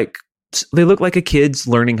look like a kid's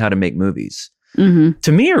learning how to make movies.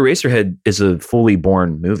 To me, Eraserhead is a fully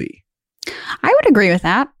born movie. I would agree with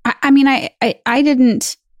that. I mean, I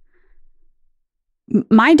didn't.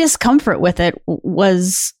 My discomfort with it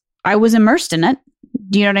was I was immersed in it.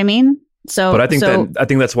 Do you know what I mean? So, but I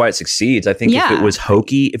think that's why it succeeds. I think if it was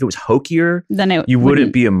hokier, then you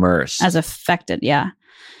wouldn't be immersed as affected. Yeah,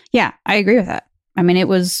 I agree with that. I mean, it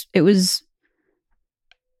was. I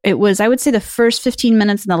would say the first 15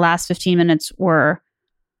 minutes and the last 15 minutes were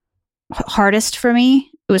hardest for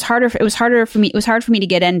me. It was harder for me. It was hard for me to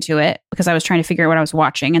get into it because I was trying to figure out what I was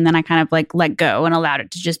watching, and then I kind of like let go and allowed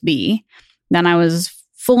it to just be. Then I was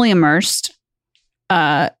fully immersed,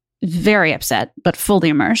 very upset, but fully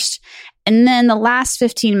immersed. And then the last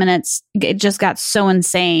 15 minutes, it just got so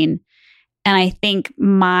insane. And I think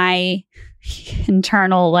my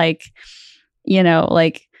internal,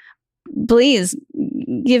 please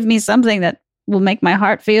give me something that will make my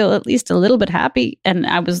heart feel at least a little bit happy. And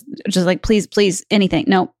I was just like, please, anything.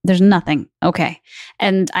 No, there's nothing. Okay.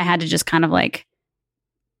 And I had to just kind of like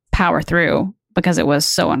power through because it was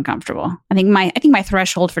so uncomfortable. I think my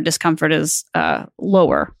threshold for discomfort is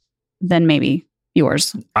lower than maybe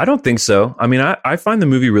yours. I don't think so. I mean, I find the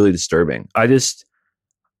movie really disturbing.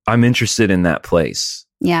 I'm interested in that place.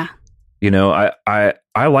 Yeah. You know, I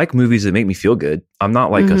like movies that make me feel good. I'm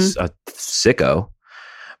not like a sicko,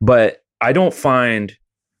 but I don't find,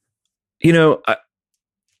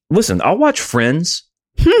 listen, I'll watch Friends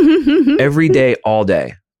every day, all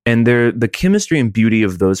day. And the chemistry and beauty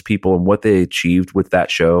of those people and what they achieved with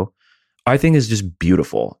that show, I think is just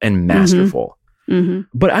beautiful and masterful.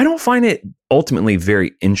 But I don't find it ultimately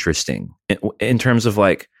very interesting in terms of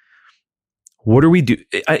like, what do we do?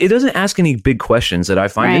 It doesn't ask any big questions that I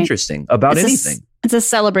find interesting about anything. It's a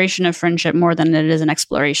celebration of friendship more than it is an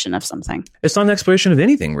exploration of something. It's not an exploration of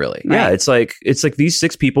anything, really. Right. Yeah, it's like these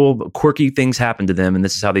 6 people, quirky things happen to them, and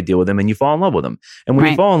this is how they deal with them, and you fall in love with them. And when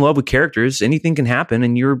you fall in love with characters, anything can happen,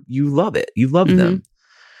 and you love it. You love them.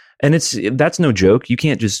 And that's no joke. You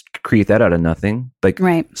can't just create that out of nothing. Like,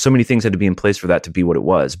 so many things had to be in place for that to be what it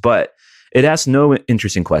was. But it asked no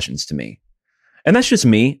interesting questions to me. And that's just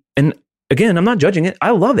me. And again, I'm not judging it.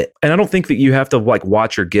 I love it. And I don't think that you have to like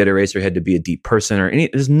watch or get Eraserhead to be a deep person or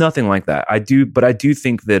there's nothing like that. I do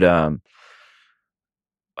think that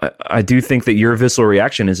I do think that your visceral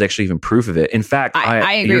reaction is actually even proof of it. In fact,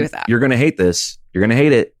 I agree with that. You're going to hate this. You're going to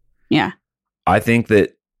hate it. Yeah. I think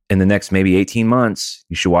that in the next maybe 18 months,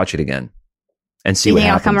 you should watch it again and see what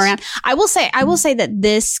happens. I'll come around. I will say that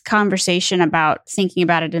this conversation about thinking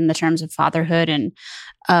about it in the terms of fatherhood and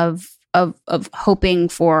of hoping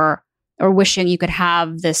for or wishing you could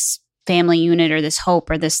have this family unit or this hope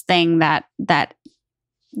or this thing that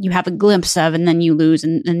you have a glimpse of and then you lose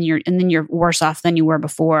and then you're worse off than you were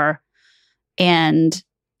before. And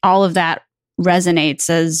all of that resonates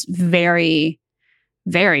as very,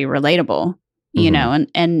 very relatable. You know,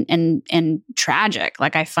 and tragic.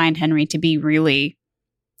 Like I find Henry to be really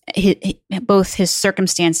both his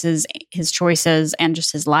circumstances, his choices, and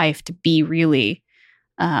just his life to be really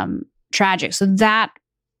tragic. So that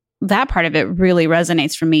part of it really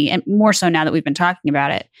resonates for me, and more so now that we've been talking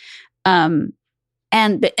about it. And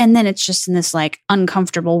then it's just in this like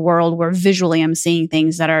uncomfortable world where visually I'm seeing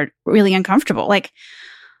things that are really uncomfortable. Like,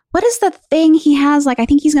 what is the thing he has? Like, I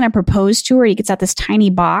think he's going to propose to her. He gets out this tiny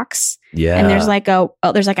box. Yeah. And there's like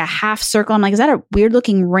a half circle. I'm like, is that a weird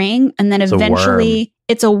looking ring? And then eventually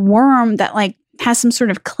it's a worm that like has some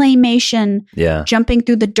sort of claymation jumping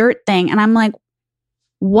through the dirt thing. And I'm like,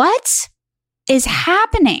 what is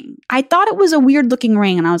happening? I thought it was a weird looking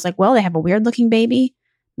ring. And I was like, well, they have a weird looking baby.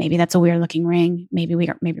 Maybe that's a weird looking ring. And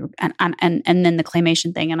then the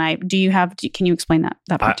claymation thing. And can you explain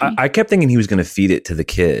that part to me? I kept thinking he was going to feed it to the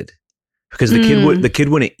kid because the kid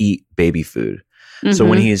wouldn't eat baby food. So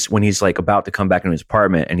when he's like about to come back into his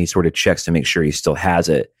apartment and he sort of checks to make sure he still has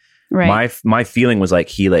it. Right. My feeling was like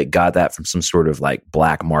he like got that from some sort of like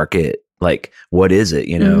black market. Like, what is it?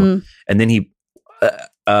 You know? And then he,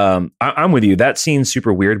 I'm with you. That scene's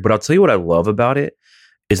super weird, but I'll tell you what I love about it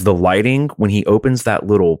is the lighting when he opens that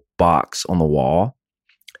little box on the wall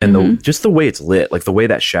and just the way it's lit, like the way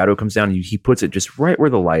that shadow comes down, he puts it just right where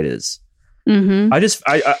the light is.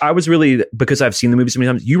 I was really, because I've seen the movie so many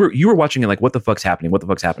times, you were watching it like, what the fuck's happening? What the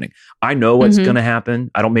fuck's happening? I know what's going to happen.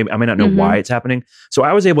 I may not know why it's happening. So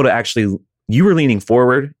I was able to actually, you were leaning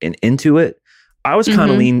forward and into it. I was kind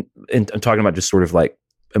of leaning, and I'm talking about just sort of like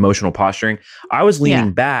emotional posturing. I was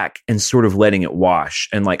leaning back and sort of letting it wash.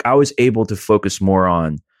 And like, I was able to focus more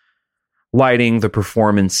on lighting, the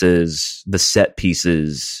performances, the set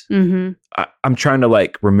pieces. I'm trying to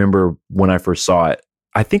like remember when I first saw it.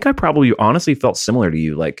 I think I probably honestly felt similar to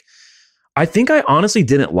you. Like, I think I honestly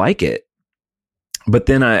didn't like it, but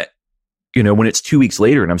then when it's 2 weeks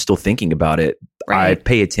later and I'm still thinking about it, I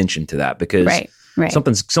pay attention to that because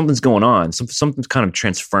something's going on. Something's kind of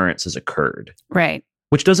transference has occurred. Right.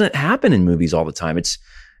 Which doesn't happen in movies all the time.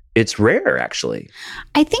 It's rare, actually.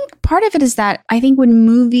 I think part of it is that I think when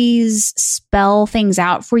movies spell things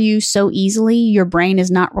out for you so easily, your brain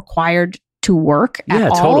is not required to work at all.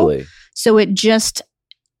 Yeah, totally. So it just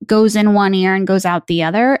goes in one ear and goes out the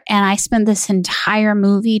other. And I spent this entire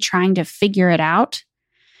movie trying to figure it out.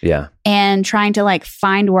 Yeah. And trying to like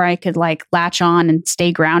find where I could like latch on and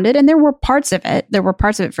stay grounded. And there were parts of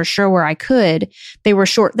it for sure where I could. They were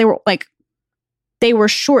short-lived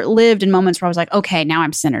in moments where I was like, okay, now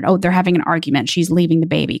I'm centered. Oh, they're having an argument. She's leaving the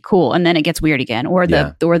baby. Cool. And then it gets weird again. Or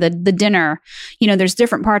the dinner. There's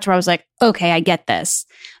different parts where I was like, okay, I get this.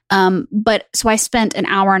 But so I spent an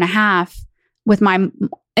hour and a half with my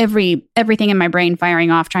everything in my brain firing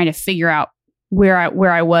off, trying to figure out where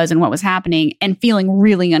I was and what was happening, and feeling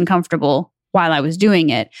really uncomfortable while I was doing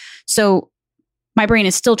it. So my brain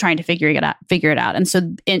is still trying to figure it out. And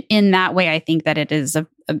so in that way, I think that it is a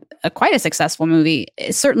quite a successful movie.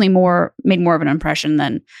 It's certainly made more of an impression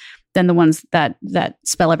than the ones that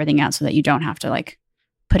spell everything out so that you don't have to like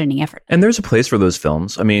put any effort. And there's a place for those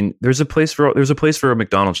films. I mean, there's a place for a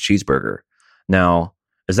McDonald's cheeseburger. Now,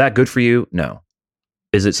 is that good for you? No.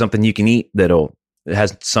 Is it something you can eat that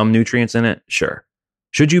has some nutrients in it? Sure.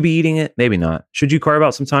 Should you be eating it? Maybe not. Should you carve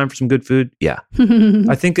out some time for some good food? Yeah.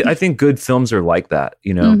 I think good films are like that,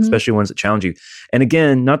 especially ones that challenge you. And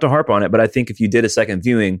again, not to harp on it, but I think if you did a second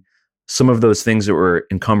viewing, some of those things that were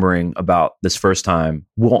encumbering about this first time,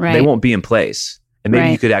 they won't be in place. And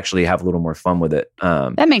maybe you could actually have a little more fun with it.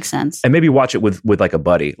 That makes sense. And maybe watch it with like a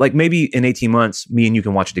buddy. Like maybe in 18 months, me and you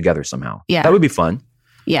can watch it together somehow. Yeah. That would be fun.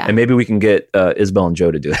 Yeah. And maybe we can get Isabel and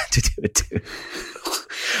Joe to do it too.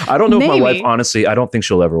 I don't know if my wife, honestly, I don't think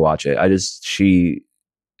she'll ever watch it.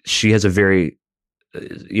 She has a very,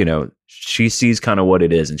 she sees kind of what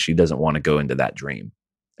it is and she doesn't want to go into that dream.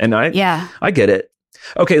 And I get it.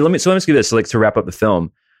 Okay, let me ask you this. So like to wrap up the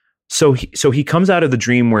film. So he comes out of the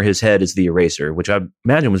dream where his head is the eraser, which I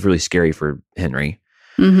imagine was really scary for Henry.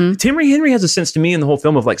 Mm-hmm. Henry has a sense to me in the whole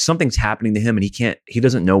film of like something's happening to him and he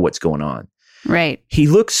doesn't know what's going on. Right.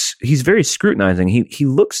 He's very scrutinizing. He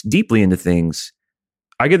looks deeply into things.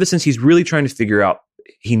 I get the sense he's really trying to figure out,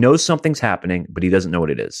 he knows something's happening, but he doesn't know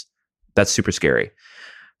what it is. That's super scary.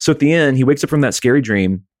 So at the end, he wakes up from that scary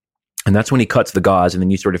dream, and that's when he cuts the gauze, and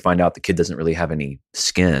then you sort of find out the kid doesn't really have any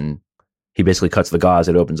skin. He basically cuts the gauze,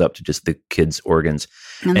 it opens up to just the kid's organs.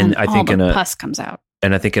 And I think pus comes out.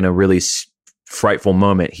 And I think in a really frightful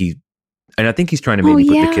moment, and I think he's trying to maybe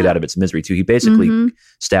put the kid out of its misery too. He basically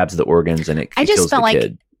stabs the organs and it kills the kid. I just felt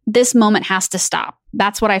like this moment has to stop.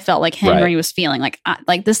 That's what I felt like Henry was feeling.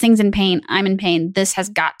 Like this thing's in pain. I'm in pain. This has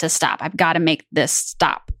got to stop. I've got to make this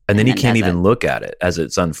stop. And then he can't even look at it as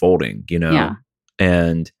it's unfolding, Yeah.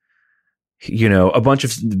 And, a bunch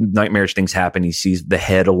of nightmarish things happen. He sees the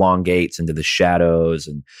head elongates into the shadows,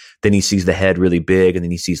 and then he sees the head really big, and then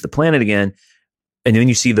he sees the planet again. And then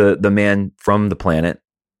you see the man from the planet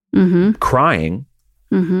crying.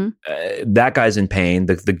 That guy's in pain.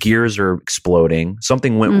 The gears are exploding.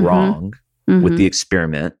 Something went wrong with the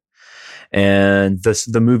experiment. And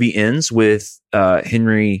the movie ends with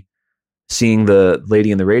Henry seeing the lady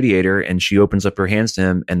in the radiator, and she opens up her hands to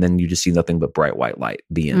him, and then you just see nothing but bright white light.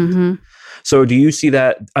 The end. So do you see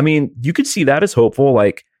that? I mean, you could see that as hopeful,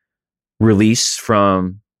 like release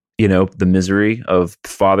from, the misery of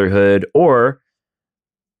fatherhood, or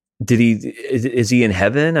is he in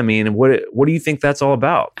heaven? I mean, what do you think that's all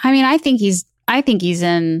about? I mean, I think he's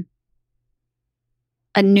in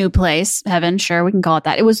a new place, heaven. Sure, we can call it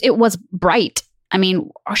that. It was bright. I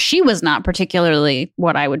mean, she was not particularly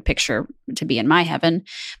what I would picture to be in my heaven,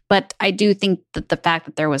 but I do think that the fact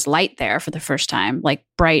that there was light there for the first time, like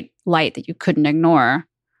bright light that you couldn't ignore,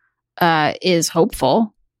 is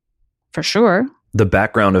hopeful for sure. The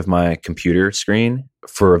background of my computer screen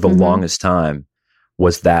for the longest time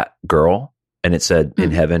was that girl, and it said,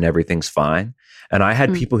 in heaven, everything's fine. And I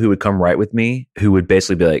had people who would come right with me who would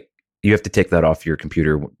basically be like, you have to take that off your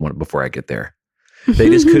computer before I get there.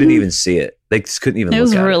 They just couldn't even see it. They just couldn't even look at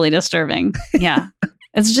it. It was really disturbing. Yeah.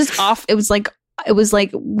 It's just off. It was like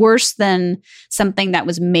worse than something that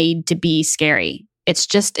was made to be scary. It's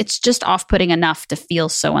just off-putting enough to feel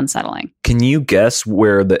so unsettling. Can you guess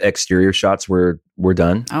where the exterior shots were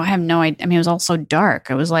done? Oh, I have no idea. I mean, it was all so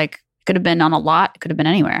dark. It was like, could have been on a lot. It could have been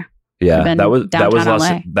anywhere. Yeah, that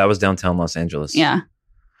was downtown Los Angeles. Yeah.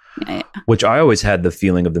 Which I always had the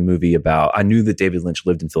feeling of the movie about. I knew that David Lynch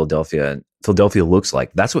lived in Philadelphia, and Philadelphia looks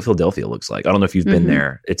like that's what Philadelphia looks like. I don't know if you've been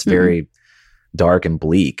there. It's very dark and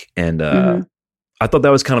bleak, and I thought that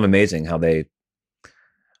was kind of amazing how they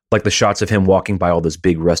like the shots of him walking by all those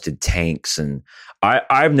big rusted tanks. And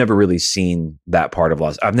I've never really seen that part of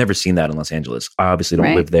I've never seen that in Los Angeles. I obviously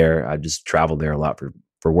don't live there. I just traveled there a lot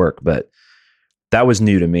for work, but that was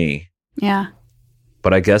new to me. Yeah.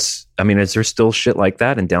 But I guess, I mean, is there still shit like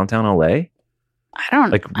that in downtown LA? I don't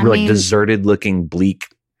like deserted looking bleak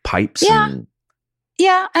pipes. Yeah.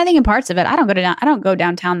 Yeah. I think in parts of it, I don't go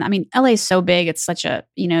downtown. I mean, LA is so big. It's such a,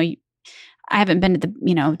 I haven't been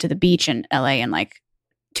to the beach in LA in like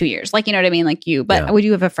 2 years. Like, you know what I mean? Like you, but we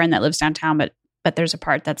do have a friend that lives downtown, but there's a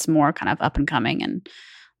part that's more kind of up and coming and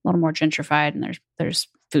a little more gentrified, and there's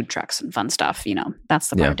food trucks and fun stuff. That's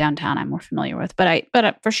the part of downtown I'm more familiar with. But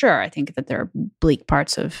for sure, I think that there are bleak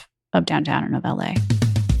parts of downtown and of LA.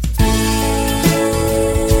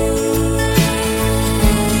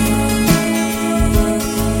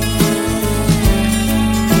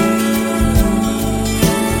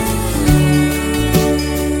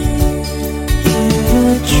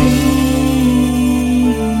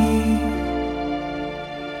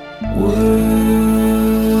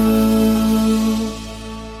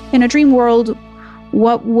 In a dream world,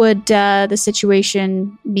 what would the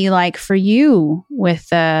situation be like for you with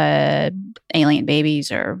alien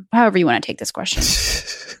babies, or however you want to take this question?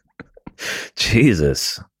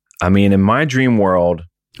 Jesus. I mean, in my dream world.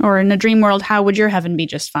 Or in a dream world, how would your heaven be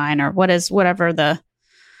just fine? Or whatever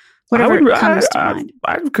comes to mind.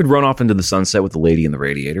 I could run off into the sunset with the lady in the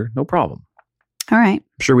radiator. No problem. All right.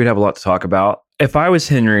 I'm sure we'd have a lot to talk about. If I was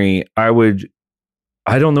Henry,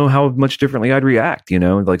 I don't know how much differently I'd react.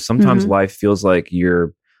 Like sometimes life feels like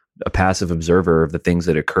you're a passive observer of the things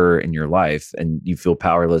that occur in your life, and you feel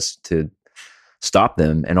powerless to stop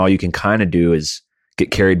them. And all you can kind of do is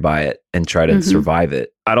get carried by it and try to survive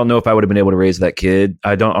it. I don't know if I would have been able to raise that kid.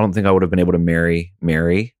 I don't think I would have been able to marry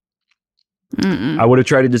Mary. I would have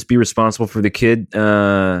tried to just be responsible for the kid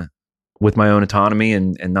with my own autonomy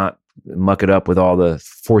and not muck it up with all the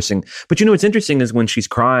forcing. But what's interesting is when she's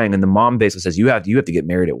crying and the mom basically says, you have to get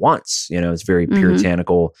married at once. It's very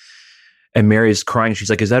puritanical. And Mary's crying. She's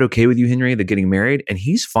like, is that okay with you, Henry, that getting married? And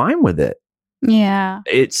he's fine with it. Yeah.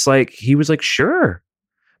 It's like, he was like, sure.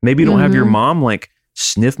 Maybe you don't have your mom like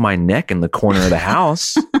sniff my neck in the corner of the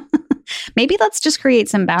house. Maybe let's just create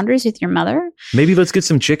some boundaries with your mother. Maybe let's get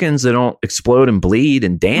some chickens that don't explode and bleed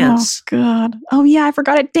and dance. Oh, God. Oh, yeah. I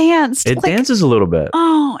forgot it danced. It dances a little bit.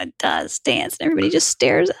 Oh, it does dance. And everybody just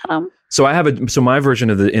stares at them. So my version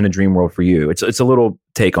of the In a Dream World for you, it's a little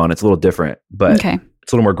take on it. It's a little different, but it's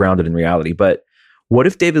a little more grounded in reality. But what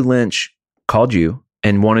if David Lynch called you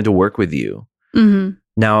and wanted to work with you?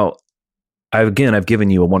 Now, I've given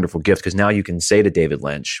you a wonderful gift because now you can say to David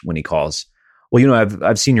Lynch when he calls, well,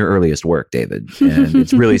 I've seen your earliest work, David, and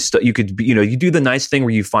it's really you could you do the nice thing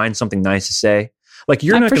where you find something nice to say. Like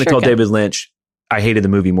you're not going to tell David Lynch, I hated the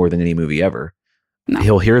movie more than any movie ever. No.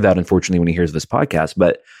 He'll hear that, unfortunately, when he hears this podcast.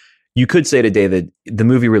 But you could say to David, the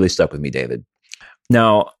movie really stuck with me, David.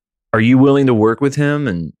 Now, are you willing to work with him,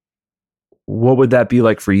 and what would that be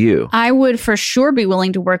like for you? I would for sure be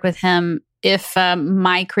willing to work with him if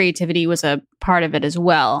my creativity was a part of it as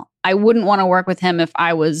well. I wouldn't want to work with him if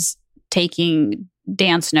I was taking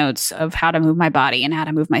dance notes of how to move my body and how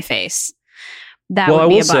to move my face. That would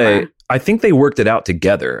be a bummer. I will say, I think they worked it out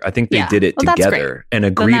together. I think they did it together and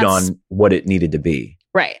agreed on what it needed to be.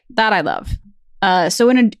 Right. That I love. So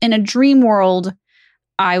in a dream world,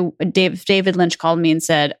 David Lynch called me and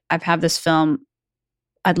said, I've had this film.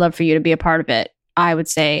 I'd love for you to be a part of it. I would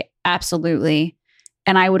say absolutely.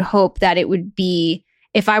 And I would hope that it would be,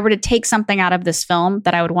 if I were to take something out of this film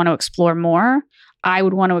that I would want to explore more, I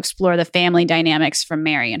would want to explore the family dynamics from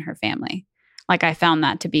Mary and her family. Like I found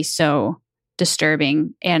that to be so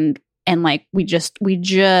disturbing, and like we just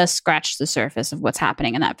scratched the surface of what's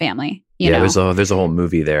happening in that family. You know? There's a whole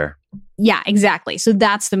movie there. Yeah, exactly. So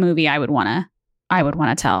that's the movie I would want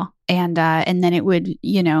to tell, and then it would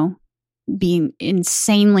be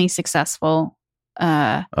insanely successful.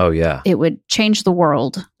 It would change the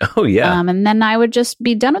world. Oh yeah. And then I would just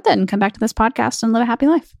be done with it and come back to this podcast and live a happy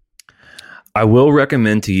life. I will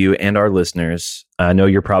recommend to you and our listeners, I know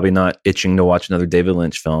you're probably not itching to watch another David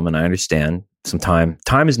Lynch film, and I understand some time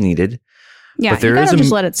is needed. Yeah, but you gotta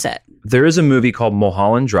just let it sit. There is a movie called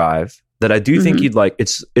Mulholland Drive that I do think you'd like.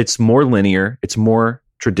 It's more linear. It's more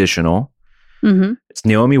traditional. It's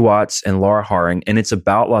Naomi Watts and Laura Harring, and it's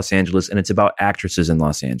about Los Angeles, and it's about actresses in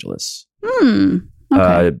Los Angeles.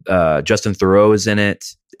 Okay. Justin Theroux is in it.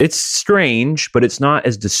 It's strange, but it's not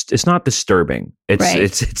it's not disturbing.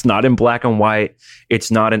 It's not in black and white. It's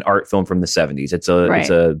not an art film from the 70s. It's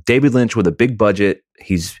a David Lynch with a big budget.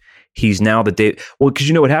 He's now because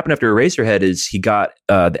what happened after Eraserhead is he got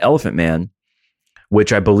The Elephant Man,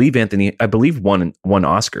 which I believe won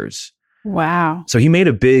Oscars. Wow. So he made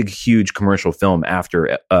a big, huge commercial film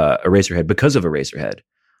after Eraserhead because of Eraserhead.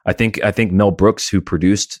 I think Mel Brooks, who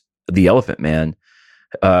produced The Elephant Man,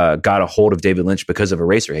 got a hold of David Lynch because of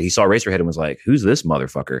Eraserhead. He saw Eraserhead and was like, "Who's this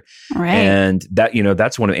motherfucker?" Right. And that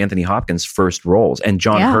that's one of Anthony Hopkins' first roles, and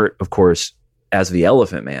John Hurt, of course, as the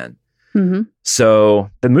Elephant Man.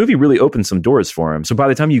 So the movie really opened some doors for him. So by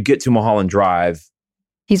the time you get to Mulholland Drive,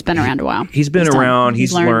 he's been around a while. He's been around.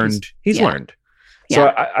 He's learned. He's learned.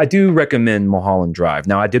 So I do recommend Mulholland Drive.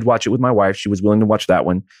 Now, I did watch it with my wife. She was willing to watch that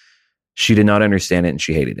one. She did not understand it, and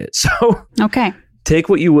she hated it. So okay, take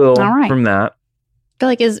what you will from that. I feel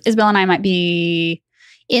like Isabel and I might be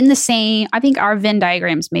in the same. I think our Venn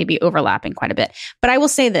diagrams may be overlapping quite a bit. But I will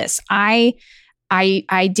say this: I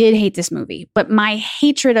did hate this movie, but my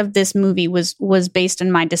hatred of this movie was based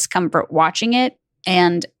on my discomfort watching it,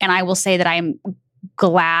 and I will say that I am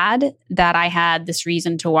glad that I had this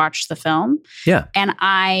reason to watch the film. Yeah, and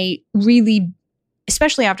I really,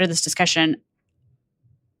 especially after this discussion,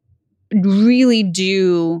 really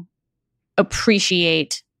do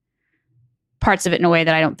appreciate parts of it in a way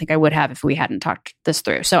that I don't think I would have if we hadn't talked this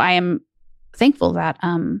through. So I am thankful that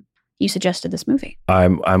you suggested this movie.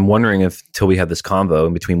 I'm wondering if, till we had this convo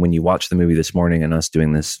in between when you watched the movie this morning and us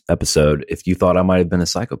doing this episode, if you thought I might have been a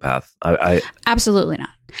psychopath. I absolutely not.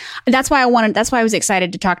 That's why I was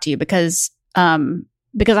excited to talk to you because I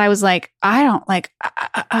was like, I don't like,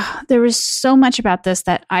 there was so much about this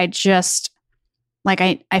that I just like,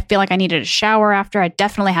 I feel like I needed a shower after. I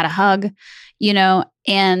definitely had a hug,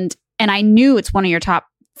 and I knew it's one of your top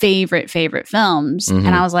favorite films. And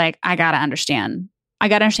I was like, I gotta understand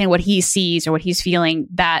what he sees or what he's feeling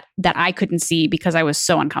that I couldn't see because I was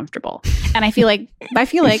so uncomfortable. And I feel like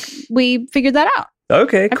we figured that out.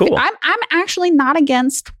 Okay, cool. I'm actually not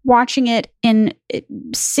against watching it in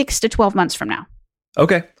 6 to 12 months from now.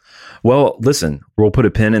 Okay. Well, listen, we'll put a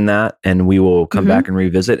pin in that and we will come back and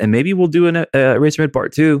revisit, and maybe we'll do an Eraserhead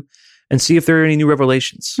Part 2 and see if there are any new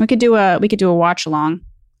revelations. We could do a watch along.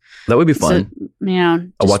 That would be fun.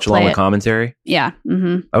 So, a watch along with commentary. Yeah.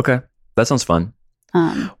 Mm-hmm. Okay. That sounds fun.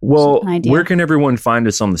 Well, where can everyone find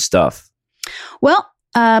us on the stuff? Well,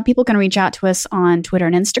 people can reach out to us on Twitter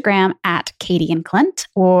and Instagram at Katie and Clint,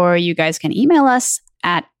 or you guys can email us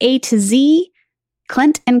at A to Z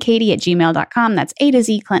clintandkatie@gmail.com. That's A to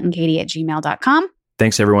Z clintandkatie@gmail.com.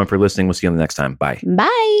 Thanks everyone for listening. We'll see you on the next time. Bye.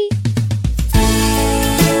 Bye.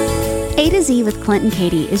 A to Z with Clint and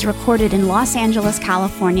Katie is recorded in Los Angeles,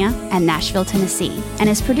 California and Nashville, Tennessee, and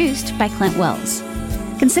is produced by Clint Wells.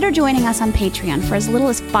 Consider joining us on Patreon for as little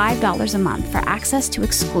as $5 a month for access to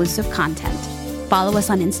exclusive content. Follow us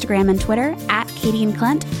on Instagram and Twitter at Katie and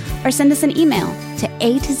Clint, or send us an email to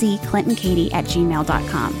A to Z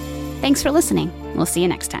clintandkatie@gmail.com. Thanks for listening. We'll see you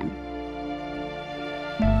next time.